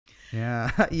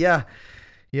 Yeah. Yeah. Yeah.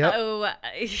 Yep. Oh,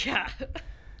 yeah.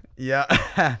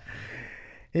 Yeah.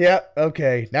 Yeah.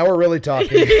 Okay. Now we're really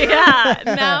talking. Yeah.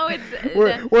 Now it's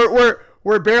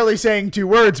we're barely saying 2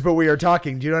 words, but we are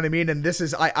talking. Do you know what I mean? And this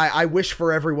is I wish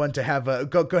for everyone to have a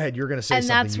go ahead. You're gonna say and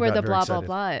something. And that's where the blah blah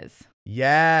blah is.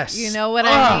 Yes. You know what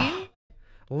I mean?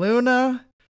 Luna.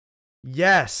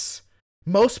 Yes.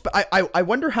 I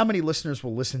wonder how many listeners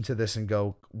will listen to this and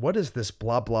go, what is this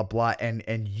blah, blah, blah?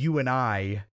 And you and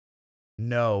I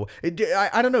know.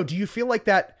 I don't know. Do you feel like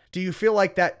that? Do you feel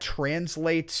like that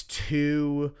translates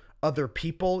to other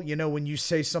people? You know, when you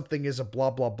say something is a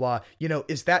blah, blah, blah,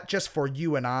 is that just for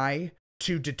you and I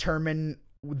to determine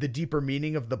the deeper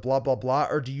meaning of the blah, blah, blah?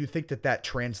 Or do you think that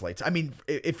translates? I mean,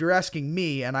 if you're asking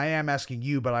me, and I am asking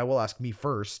you, but I will ask me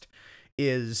first,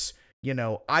 is,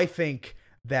 I think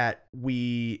that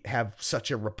we have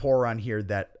such a rapport on here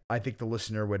that I think the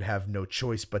listener would have no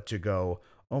choice but to go,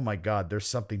 oh my God, there's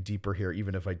something deeper here,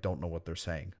 even if I don't know what they're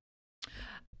saying.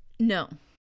 No.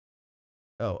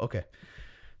 Oh, okay.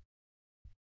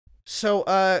 So,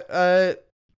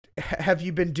 have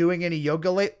you been doing any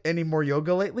more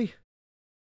yoga lately?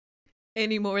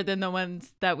 Any more than the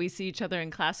ones that we see each other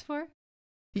in class for?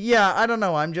 Yeah, I don't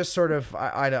know. I'm just sort of,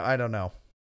 I don't know.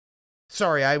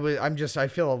 Sorry, I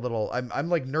feel a little, I'm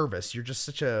like nervous. You're just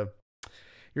such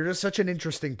an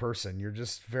interesting person. You're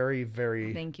just very,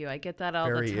 very. Thank you. I get that all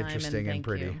the time. Very interesting and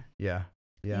pretty. You. Yeah.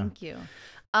 Yeah. Thank you.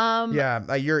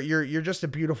 Yeah, you're just a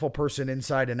beautiful person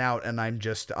inside and out. And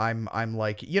I'm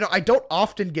like, I don't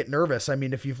often get nervous. I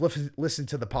mean, if you've listened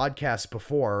to the podcast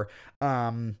before,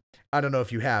 I don't know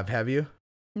if you have you?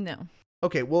 No.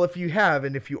 Okay, well, if you have,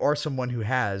 and if you are someone who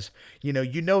has, you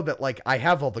know that, like, I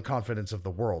have all the confidence of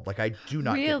the world. Like, I do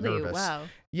not get nervous. Wow.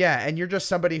 Yeah, and you're just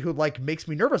somebody who, like, makes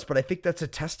me nervous, but I think that's a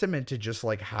testament to just,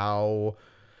 like, how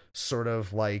sort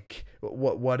of, like,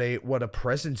 what a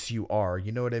presence you are.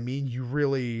 You know what I mean? You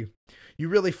really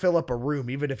fill up a room,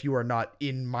 even if you are not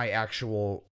in my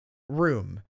actual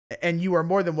room. And you are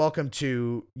more than welcome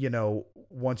to,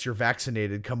 once you're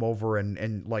vaccinated, come over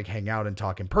and like, hang out and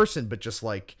talk in person, but just,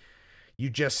 like,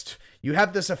 you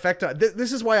have this effect.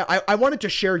 This is why I wanted to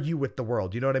share you with the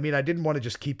world. You know what I mean? I didn't want to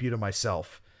just keep you to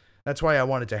myself. That's why I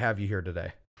wanted to have you here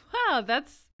today. Wow,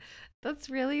 that's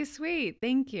really sweet.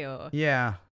 Thank you.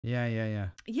 Yeah.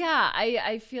 Yeah,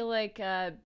 I feel like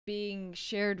being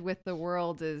shared with the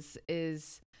world is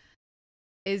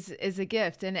a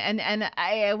gift. And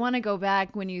I want to go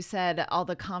back when you said all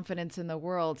the confidence in the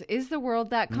world. Is the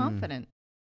world that confident?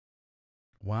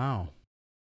 Wow.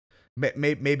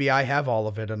 Maybe I have all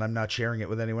of it and I'm not sharing it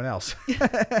with anyone else.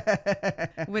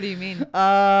 What do you mean?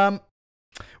 Yeah,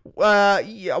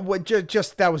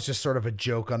 just that was just sort of a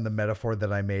joke on the metaphor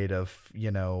that I made of,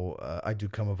 I do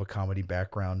come of a comedy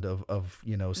background of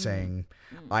saying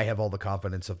I have all the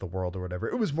confidence of the world or whatever.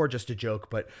 It was more just a joke,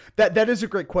 but that is a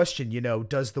great question.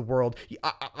 Does the world,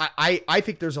 I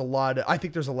think there's a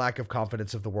lack of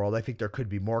confidence of the world. I think there could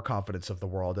be more confidence of the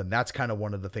world. And that's kind of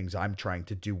one of the things I'm trying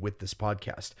to do with this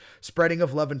podcast, spreading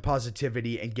of love and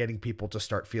positivity and getting people to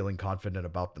start feeling confident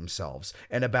about themselves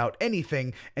and about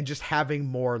anything, and just having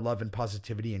more love and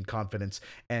positivity and confidence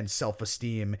and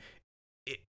self-esteem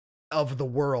of the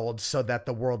world, so that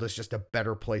the world is just a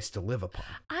better place to live upon.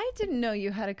 I didn't know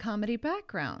you had a comedy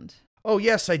background. Oh,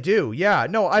 yes, I do. Yeah.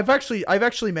 No, I've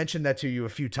actually mentioned that to you a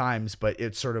few times, but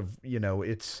it's sort of,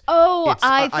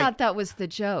 I thought that was the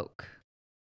joke.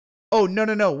 Oh, no,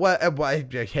 no, no. What?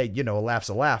 Hey, a laugh's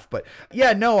a laugh. But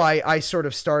yeah, no, I sort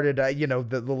of started.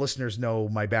 The listeners know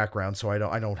my background, so I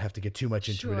don't have to get too much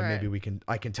into it. And maybe Sure.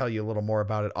 I can tell you a little more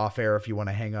about it off air if you want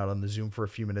to hang out on the Zoom for a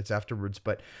few minutes afterwards.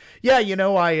 But yeah,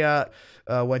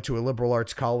 I went to a liberal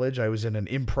arts college. I was in an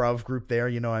improv group there.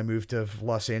 I moved to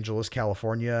Los Angeles,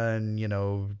 California,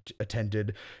 and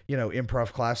attended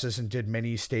improv classes and did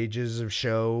many stages of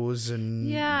shows and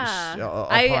Yeah. up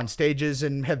on stages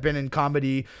and have been in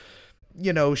comedy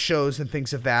shows and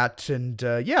things of that. And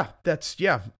but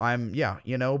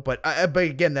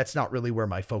again, that's not really where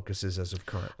my focus is as of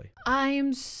currently. I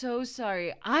am so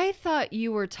sorry. I thought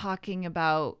you were talking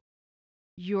about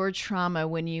your trauma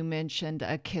when you mentioned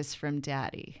A Kiss from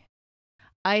Daddy.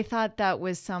 I thought that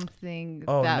was something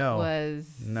Oh, that no.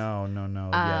 was No, no, no.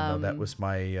 Yeah, no, that was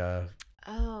my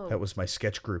oh, that was my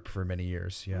sketch group for many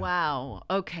years. Yeah. wow.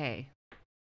 Okay.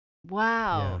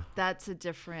 Wow. Yeah. That's a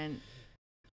different.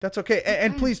 That's okay.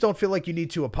 And Okay. please don't feel like you need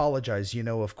to apologize.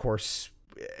 Of course,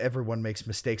 everyone makes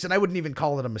mistakes. And I wouldn't even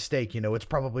call it a mistake. It's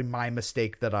probably my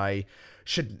mistake that I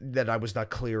was not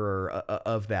clearer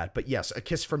of that. But yes, A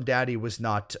Kiss from Daddy was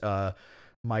not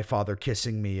my father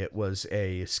kissing me. It was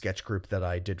a sketch group that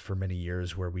I did for many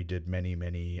years where we did many,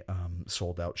 many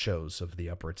sold out shows of the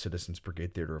Upright Citizens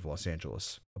Brigade Theater of Los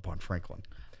Angeles upon Franklin.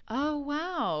 Oh,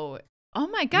 wow. Oh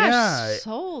my gosh. Yeah.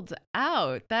 Sold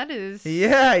out. That is.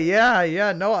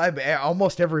 Yeah. No,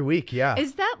 almost every week. Yeah.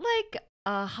 Is that like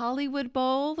a Hollywood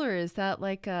Bowl or is that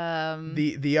like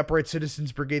The Upright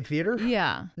Citizens Brigade Theater?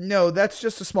 Yeah. No, that's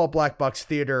just a small black box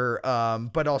theater,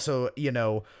 but also,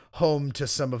 home to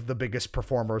some of the biggest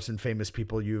performers and famous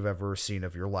people you've ever seen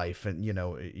of your life. And,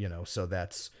 so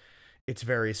it's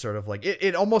very sort of like,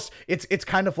 it's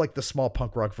kind of like the small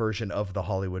punk rock version of the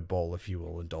Hollywood Bowl, if you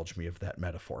will indulge me of that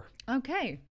metaphor.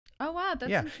 Okay. Oh wow, that's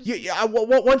Yeah.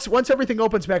 interesting. Once everything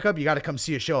opens back up, you got to come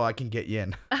see a show. I can get you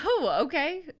in. Oh,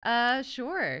 okay.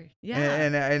 Sure. Yeah.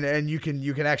 And you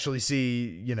can actually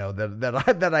see,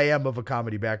 that I am of a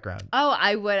comedy background. Oh,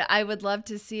 I would love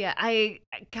to see it. I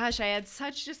had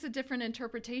such just a different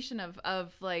interpretation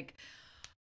of like,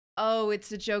 oh,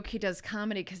 it's a joke he does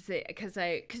comedy because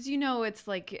it's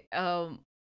like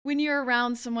when you're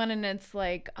around someone and it's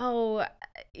like, oh,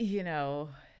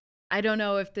 I don't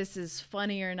know if this is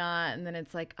funny or not, and then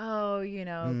it's like, oh,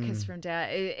 Kiss from Dad.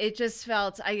 It just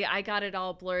felt I got it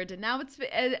all blurred, and now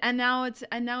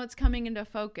it's coming into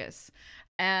focus,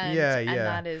 and and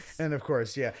that is and of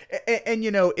course, yeah, and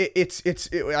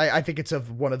I think it's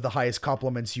of one of the highest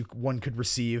compliments one could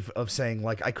receive of saying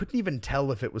like I couldn't even tell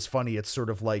if it was funny. It's sort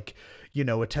of like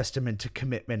a testament to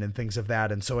commitment and things of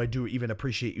that, and so I do even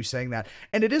appreciate you saying that.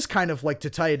 And it is kind of like to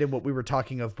tie it in what we were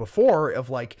talking of before of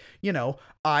like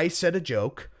I said a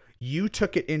joke, you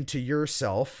took it into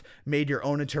yourself, made your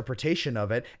own interpretation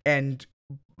of it, and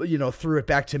threw it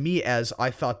back to me as I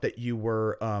thought that you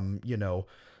were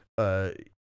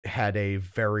had a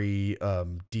very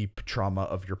deep trauma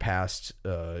of your past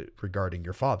regarding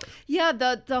your father. Yeah,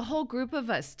 the whole group of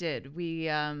us did. We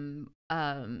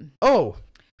Oh,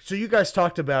 so you guys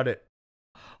talked about it.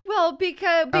 well,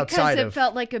 because Outside it of-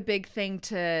 felt like a big thing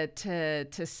to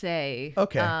say.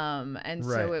 Okay. And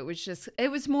Right. so it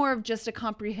was more of just a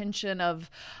comprehension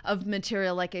of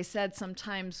material. Like I said,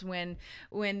 sometimes when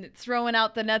throwing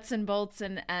out the nuts and bolts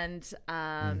and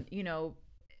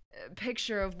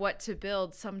picture of what to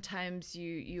build, sometimes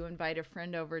you invite a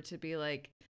friend over to be like,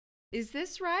 is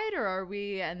this right or are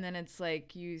we? And then it's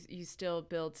like you still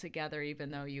build together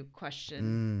even though you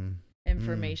question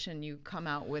information. You come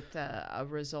out with a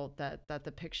result that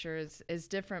the picture is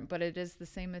different, but it is the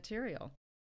same material.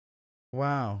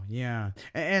 Wow, yeah.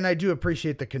 And I do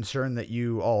appreciate the concern that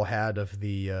you all had of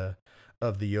the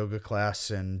yoga class,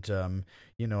 and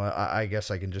I guess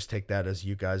I can just take that as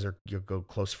you guys are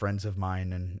close friends of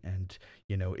mine, and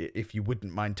if you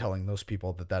wouldn't mind telling those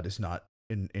people that is not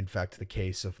in fact the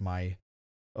case of my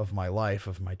life,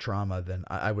 of my trauma, then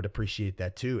I would appreciate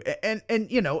that too. And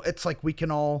it's like we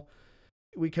can all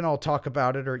talk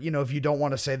about it, or if you don't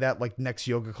want to say that, like next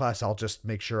yoga class, I'll just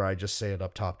make sure I just say it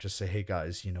up top. Just say, hey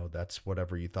guys, that's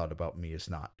whatever you thought about me is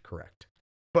not correct.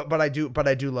 But I do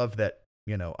love that.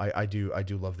 I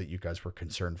do love that you guys were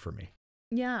concerned for me.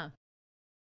 Yeah.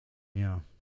 Yeah.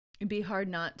 It'd be hard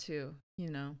not to,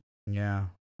 Yeah.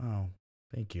 Oh,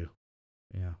 thank you.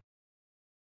 Yeah.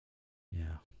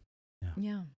 Yeah.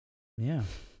 Yeah. Yeah.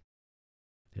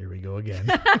 Here we go again.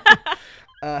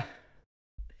 Oh,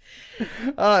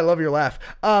 I love your laugh.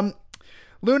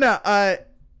 Luna,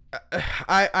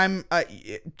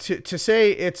 To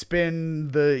say it's been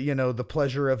the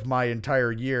pleasure of my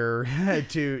entire year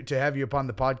to have you upon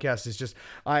the podcast is just,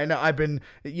 I know I've been,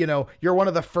 you're one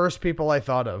of the first people I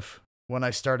thought of when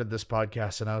I started this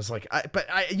podcast, and I was like,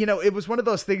 it was one of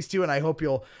those things too, and I hope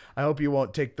you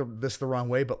won't take this the wrong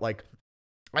way, but like,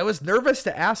 I was nervous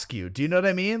to ask you. Do you know what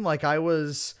I mean? Like I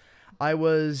just, I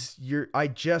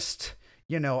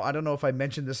don't know if I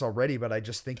mentioned this already, but I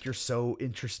just think you're so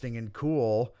interesting and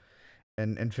cool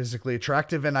and physically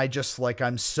attractive. And I just like,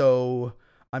 I'm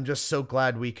just so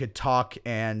glad we could talk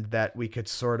and that we could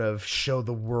sort of show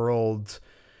the world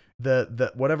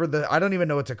the whatever I don't even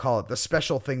know what to call it, the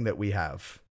special thing that we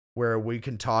have where we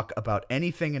can talk about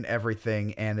anything and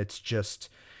everything. And it's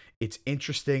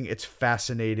interesting. It's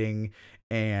fascinating.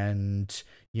 And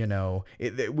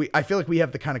I feel like we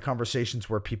have the kind of conversations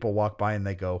where people walk by and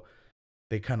they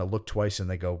kind of look twice and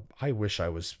they go, I wish I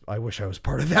was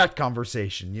part of that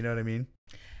conversation. You know what I mean?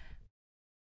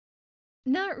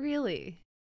 Not really.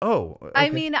 Oh, okay.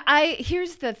 I mean,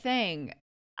 here's the thing.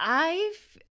 I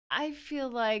feel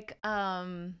like,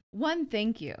 one,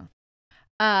 thank you.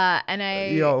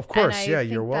 Of course. Yeah,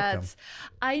 you're welcome.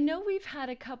 I know we've had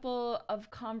a couple of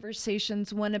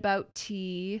conversations, one about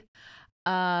tea,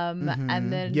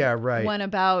 and then right. one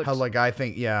about how, like, I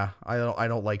think, I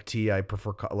don't like tea. I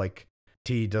prefer like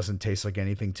tea doesn't taste like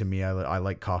anything to me. I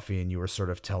like coffee, and you were sort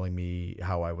of telling me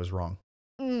how I was wrong.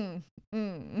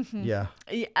 Mm-hmm. Yeah.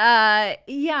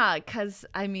 Yeah, because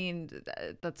I mean,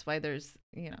 that's why there's,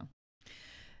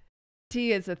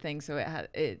 tea is a thing, so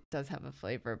it does have a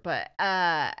flavor. But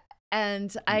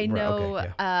and I know,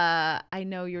 okay, yeah. I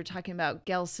know you're talking about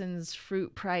Gelson's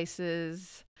fruit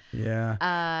prices.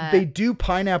 Yeah. They do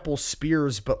pineapple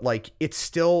spears, but like it's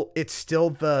still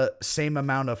the same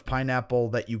amount of pineapple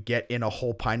that you get in a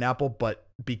whole pineapple, but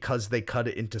because they cut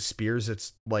it into spears,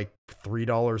 it's like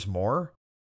 $3 more.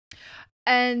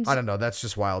 And I don't know, that's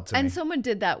just wild to me. And someone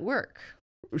did that work.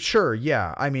 Sure,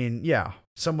 yeah. I mean, yeah.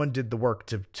 Someone did the work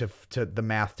to the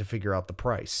math to figure out the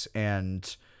price,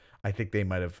 and I think they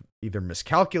might have either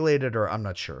miscalculated or I'm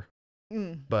not sure.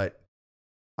 But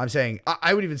I'm saying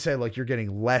I would even say like you're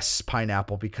getting less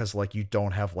pineapple because like you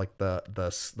don't have like the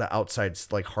outside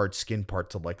like hard skin part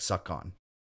to like suck on.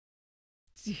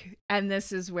 And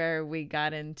this is where we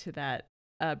got into that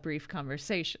brief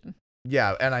conversation.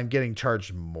 Yeah, and I'm getting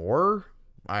charged more.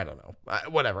 I don't know.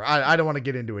 Whatever. I don't want to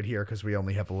get into it here because we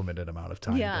only have a limited amount of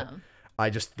time. Yeah.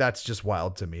 But that's just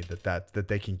wild to me that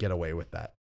they can get away with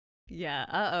that.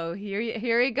 Yeah.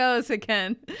 Here he goes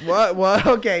again. What?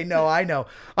 Okay. No, I know.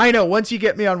 Once you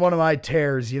get me on one of my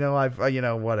tears, I've,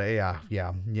 what? Yeah.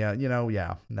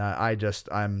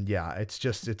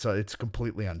 It's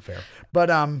completely unfair.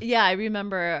 But yeah, I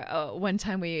remember one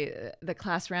time the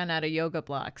class ran out of yoga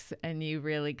blocks, and you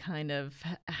really kind of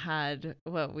had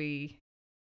what we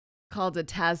called a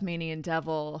Tasmanian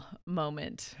devil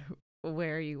moment,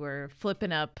 where you were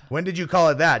flipping up. When did you call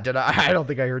it that? I don't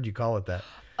think I heard you call it that.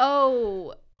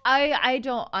 Oh, I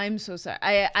don't. I'm so sorry.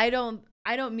 I don't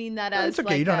mean that as. It's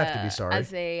okay. You don't have to be sorry.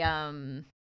 As a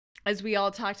as we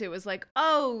all talked, it was like,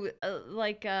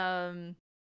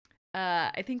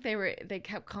 I think they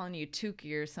kept calling you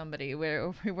Tukey or somebody,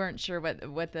 where we weren't sure what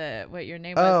your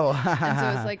name was. Oh, and so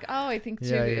it was like, I think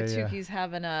Tukey's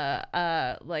having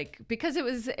a because it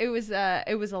was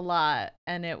a lot,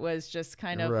 and it was just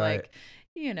kind of like,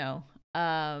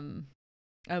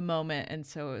 a moment. And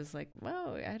so it was like,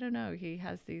 well, I don't know, he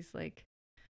has these like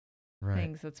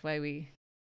things. That's why we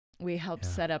helped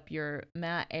set up your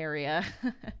mat area.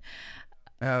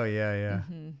 Oh yeah.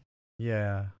 Mm-hmm.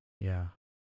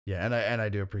 Yeah, and I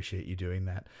do appreciate you doing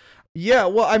that. Yeah,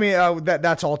 well, I mean,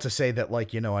 that's all to say that,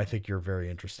 like, I think you're very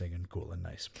interesting and cool and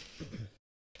nice.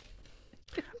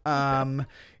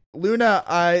 Luna,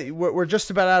 we're just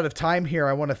about out of time here.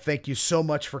 I want to thank you so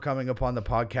much for coming upon the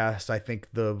podcast. I think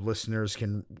the listeners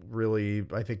can really,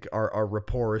 I think our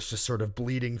rapport is just sort of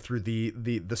bleeding through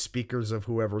the speakers of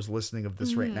whoever's listening of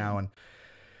this right now, and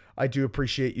I do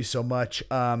appreciate you so much.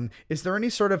 Is there any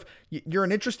sort of, you're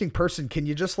an interesting person. Can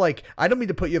you just like, I don't mean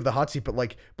to put you in the hot seat, but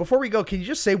like, before we go, can you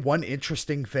just say one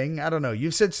interesting thing? I don't know.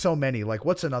 You've said so many, like,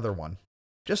 what's another one?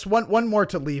 Just one more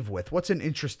to leave with. What's an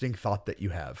interesting thought that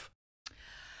you have?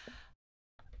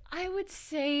 I would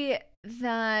say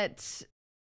that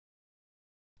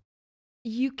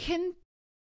you can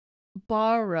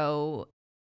borrow,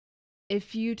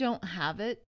 if you don't have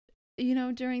it,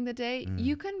 during the day,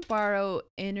 you can borrow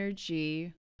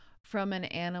energy from an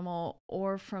animal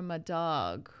or from a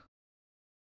dog.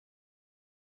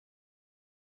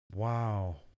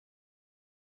 Wow.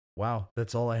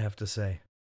 That's all I have to say.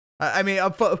 I mean, I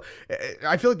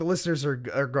feel like the listeners are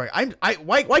going,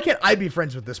 why can't I be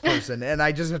friends with this person? And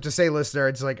I just have to say, listener,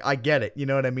 it's like, I get it. You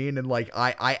know what I mean? And like,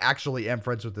 I actually am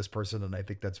friends with this person, and I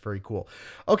think that's very cool.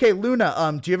 Okay,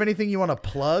 Luna, do you have anything you want to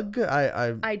plug?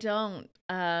 I don't.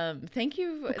 Thank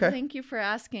you. Okay. Thank you for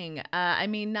asking. I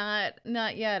mean, not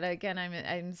yet. Again,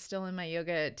 I'm still in my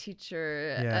yoga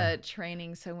teacher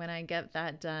training. So when I get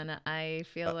that done, I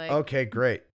feel like, okay,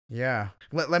 great. Yeah.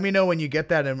 Let me know when you get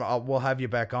that, and we'll have you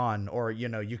back on. Or,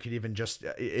 you could even just,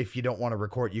 if you don't want to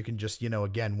record, you can just,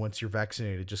 again, once you're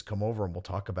vaccinated, just come over and we'll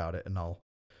talk about it. And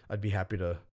I'd be happy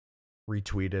to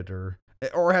retweet it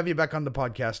or have you back on the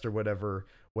podcast or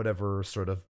whatever sort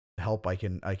of help I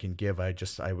can give. I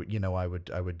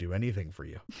would do anything for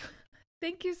you.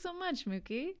 Thank you so much,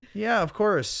 Mookie. Yeah, of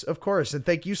course. And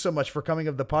thank you so much for coming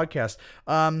of the podcast.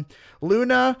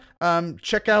 Luna,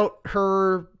 check out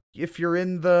her. If you're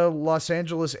in the Los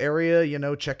Angeles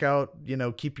area, check out,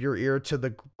 keep your ear to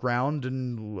the ground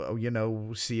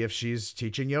and, see if she's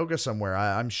teaching yoga somewhere.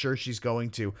 I'm sure she's going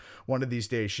to one of these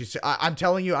days. I'm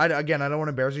telling you, I don't want to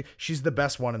embarrass you. She's the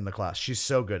best one in the class. She's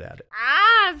so good at it.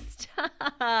 Stop.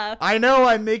 I know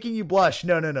I'm making you blush.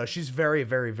 No. She's very,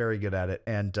 very, very good at it.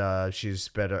 And she's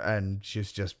better. And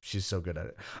she's so good at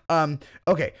it.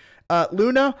 Okay.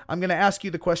 Luna, I'm going to ask you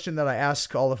the question that I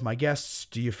ask all of my guests.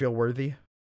 Do you feel worthy?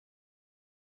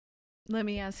 Let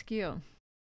me ask you.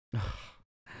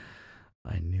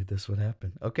 I knew this would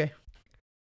happen. Okay.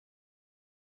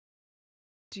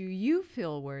 Do you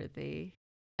feel worthy?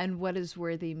 And what does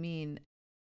worthy mean?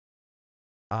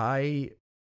 I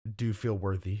do feel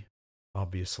worthy,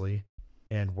 obviously.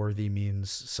 And worthy means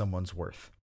someone's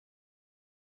worth.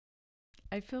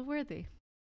 I feel worthy.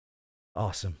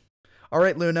 Awesome. All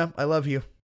right, Luna, I love you.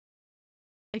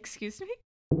 Excuse me?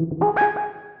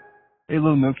 Hey,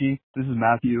 little Mookie. This is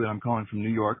Matthew, and I'm calling from New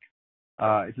York.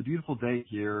 It's a beautiful day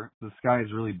here. The sky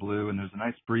is really blue, and there's a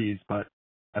nice breeze, but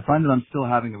I find that I'm still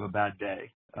having a bad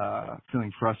day,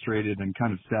 feeling frustrated and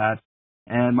kind of sad.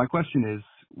 And my question is,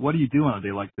 what do you do on a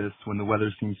day like this when the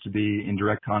weather seems to be in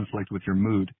direct conflict with your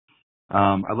mood?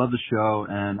 I love the show,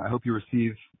 and I hope you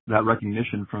receive that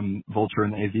recognition from Vulture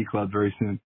and the AV Club very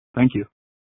soon. Thank you.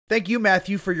 Thank you,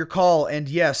 Matthew, for your call. And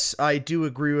yes, I do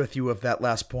agree with you of that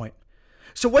last point.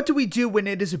 So what do we do when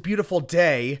it is a beautiful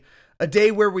day, a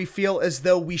day where we feel as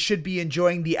though we should be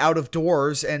enjoying the out of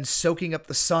doors and soaking up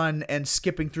the sun and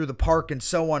skipping through the park and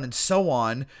so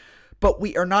on, but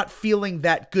we are not feeling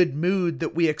that good mood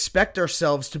that we expect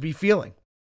ourselves to be feeling?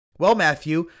 Well,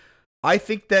 Matthew, I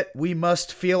think that we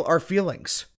must feel our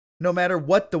feelings, no matter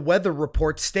what the weather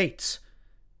report states.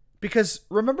 Because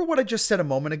remember what I just said a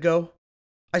moment ago?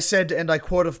 I said, and I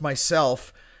quote of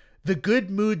myself, the good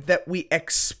mood that we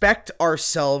expect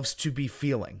ourselves to be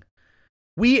feeling.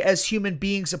 We as human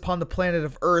beings upon the planet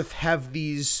of Earth have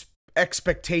these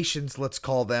expectations, let's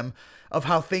call them, of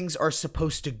how things are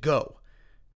supposed to go.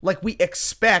 Like we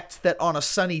expect that on a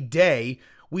sunny day,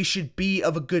 we should be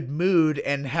of a good mood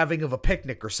and having of a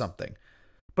picnic or something.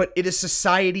 But it is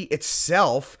society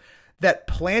itself that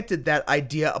planted that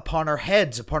idea upon our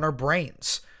heads, upon our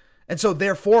brains. And so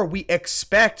therefore we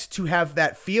expect to have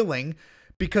that feeling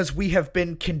because we have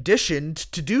been conditioned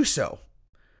to do so.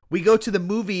 We go to the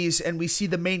movies and we see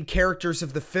the main characters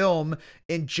of the film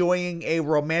enjoying a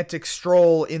romantic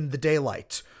stroll in the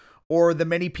daylight, or the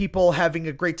many people having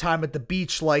a great time at the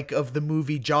beach, like of the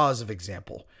movie Jaws, of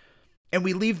example. And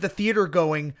we leave the theater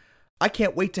going, I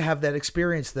can't wait to have that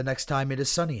experience the next time it is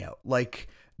sunny out. Like,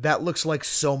 that looks like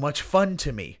so much fun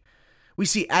to me. We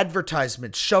see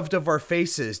advertisements shoved of our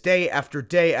faces day after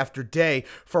day after day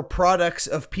for products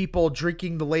of people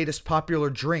drinking the latest popular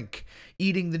drink,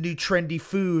 eating the new trendy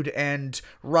food, and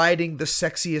riding the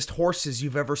sexiest horses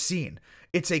you've ever seen.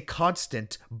 It's a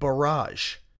constant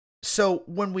barrage. So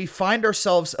when we find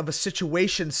ourselves of a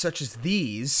situation such as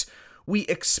these, we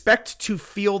expect to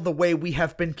feel the way we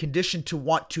have been conditioned to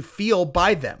want to feel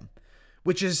by them,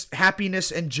 which is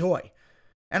happiness and joy.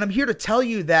 And I'm here to tell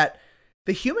you that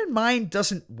the human mind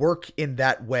doesn't work in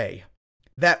that way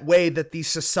that the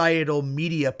societal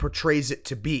media portrays it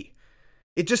to be.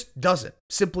 It just doesn't,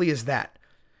 simply as that.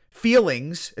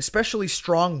 Feelings, especially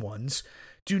strong ones,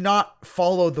 do not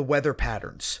follow the weather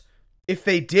patterns. If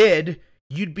they did,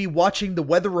 you'd be watching the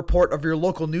weather report of your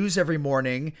local news every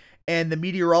morning, and the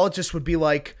meteorologist would be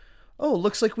like, oh,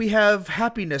 looks like we have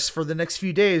happiness for the next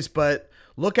few days, but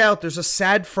look out, there's a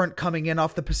sad front coming in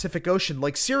off the Pacific Ocean.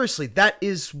 Like, seriously, that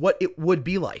is what it would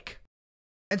be like.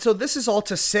 And so this is all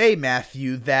to say,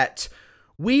 Matthew, that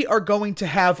we are going to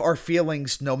have our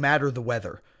feelings no matter the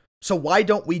weather. So why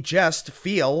don't we just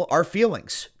feel our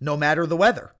feelings no matter the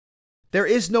weather? There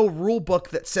is no rule book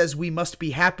that says we must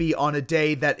be happy on a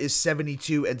day that is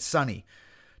 72 and sunny.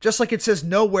 Just like it says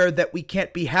nowhere that we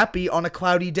can't be happy on a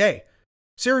cloudy day.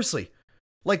 Seriously.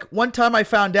 Like, one time I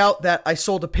found out that I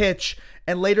sold a pitch,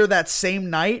 and later that same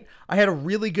night, I had a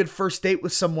really good first date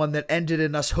with someone that ended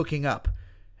in us hooking up.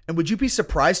 And would you be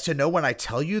surprised to know when I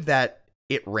tell you that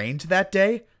it rained that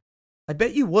day? I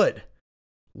bet you would.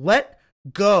 Let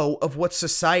go of what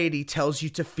society tells you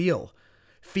to feel.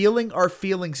 Feeling our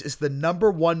feelings is the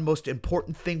number one most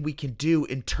important thing we can do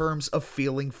in terms of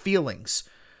feeling feelings.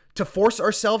 To force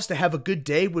ourselves to have a good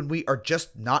day when we are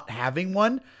just not having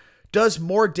one does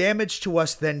more damage to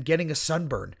us than getting a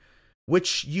sunburn,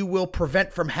 which you will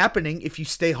prevent from happening if you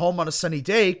stay home on a sunny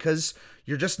day because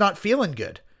you're just not feeling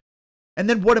good. And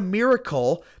then what a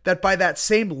miracle that by that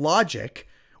same logic,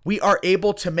 we are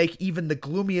able to make even the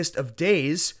gloomiest of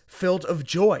days filled of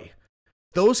joy.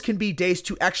 Those can be days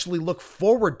to actually look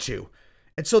forward to.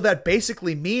 And so that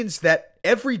basically means that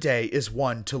every day is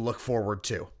one to look forward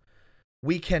to.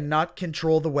 We cannot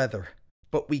control the weather,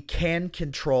 but we can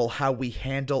control how we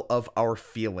handle of our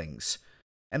feelings.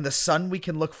 And the sun we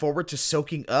can look forward to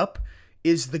soaking up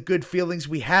is the good feelings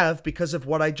we have because of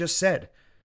what I just said.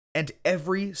 And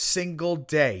every single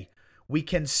day we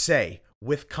can say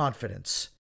with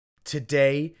confidence,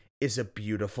 today is a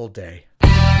beautiful day.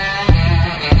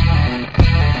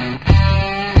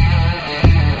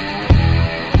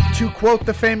 To quote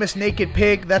the famous Naked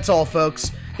Pig, that's all,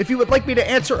 folks. If you would like me to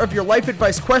answer of your life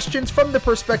advice questions from the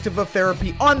perspective of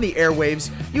therapy on the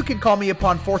airwaves, you can call me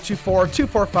upon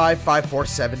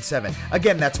 424-245-5477.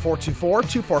 Again, that's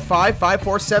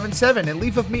 424-245-5477, and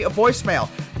leave of me a voicemail.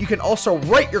 You can also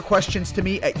write your questions to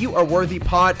me at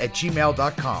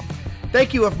youareworthypod@gmail.com.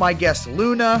 Thank you of my guest,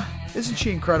 Luna. Isn't she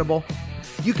incredible?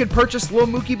 You can purchase Lil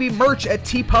Mookie B merch at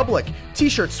TeePublic.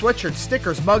 T-shirts, sweatshirts,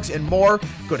 stickers, mugs, and more.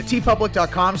 Go to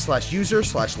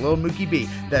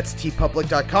tpublic.com/user/LilMookieB. That's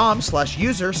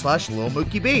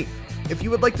tpublic.com/user/LilMookieB. If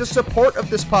you would like the support of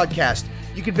this podcast,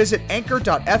 you can visit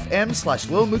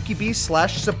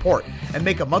anchor.fm/LilMookieB/support and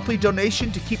make a monthly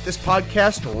donation to keep this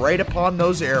podcast right upon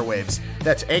those airwaves.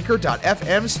 That's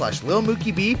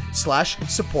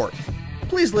anchor.fm/LilMookieB/support.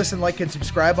 Please listen, like, and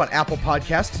subscribe on Apple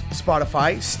Podcasts,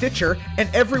 Spotify, Stitcher, and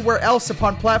everywhere else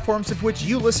upon platforms of which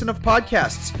you listen of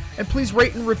podcasts. And please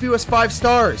rate and review us 5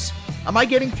 stars. Am I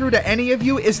getting through to any of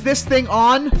you? Is this thing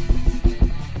on?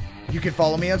 You can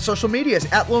follow me on social medias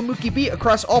at Lil Mookie B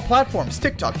across all platforms,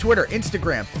 TikTok, Twitter,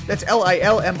 Instagram. That's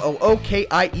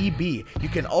LILMOOKIEB. You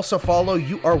can also follow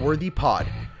You Are Worthy Pod.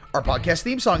 Our podcast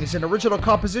theme song is an original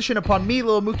composition upon me,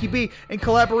 Lil Mookie B, in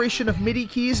collaboration of MIDI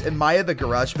keys and Maya the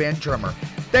GarageBand drummer.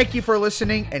 Thank you for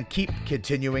listening, and keep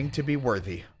continuing to be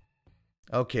worthy.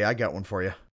 Okay, I got one for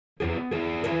you.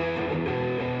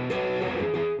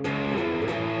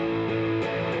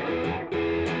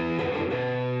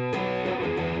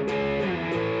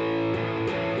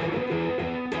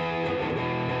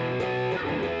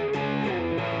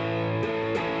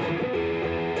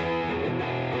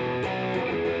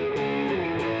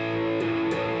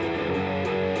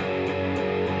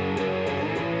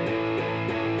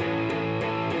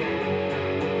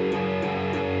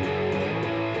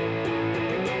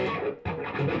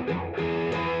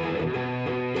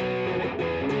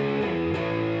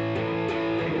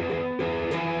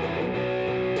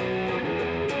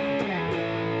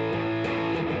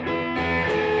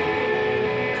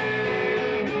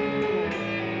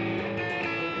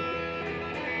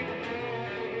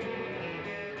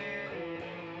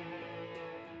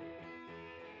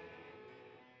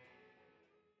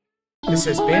 This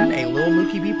has been a Lil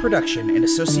Mookie B production in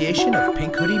association of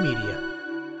Pink Hoodie Media.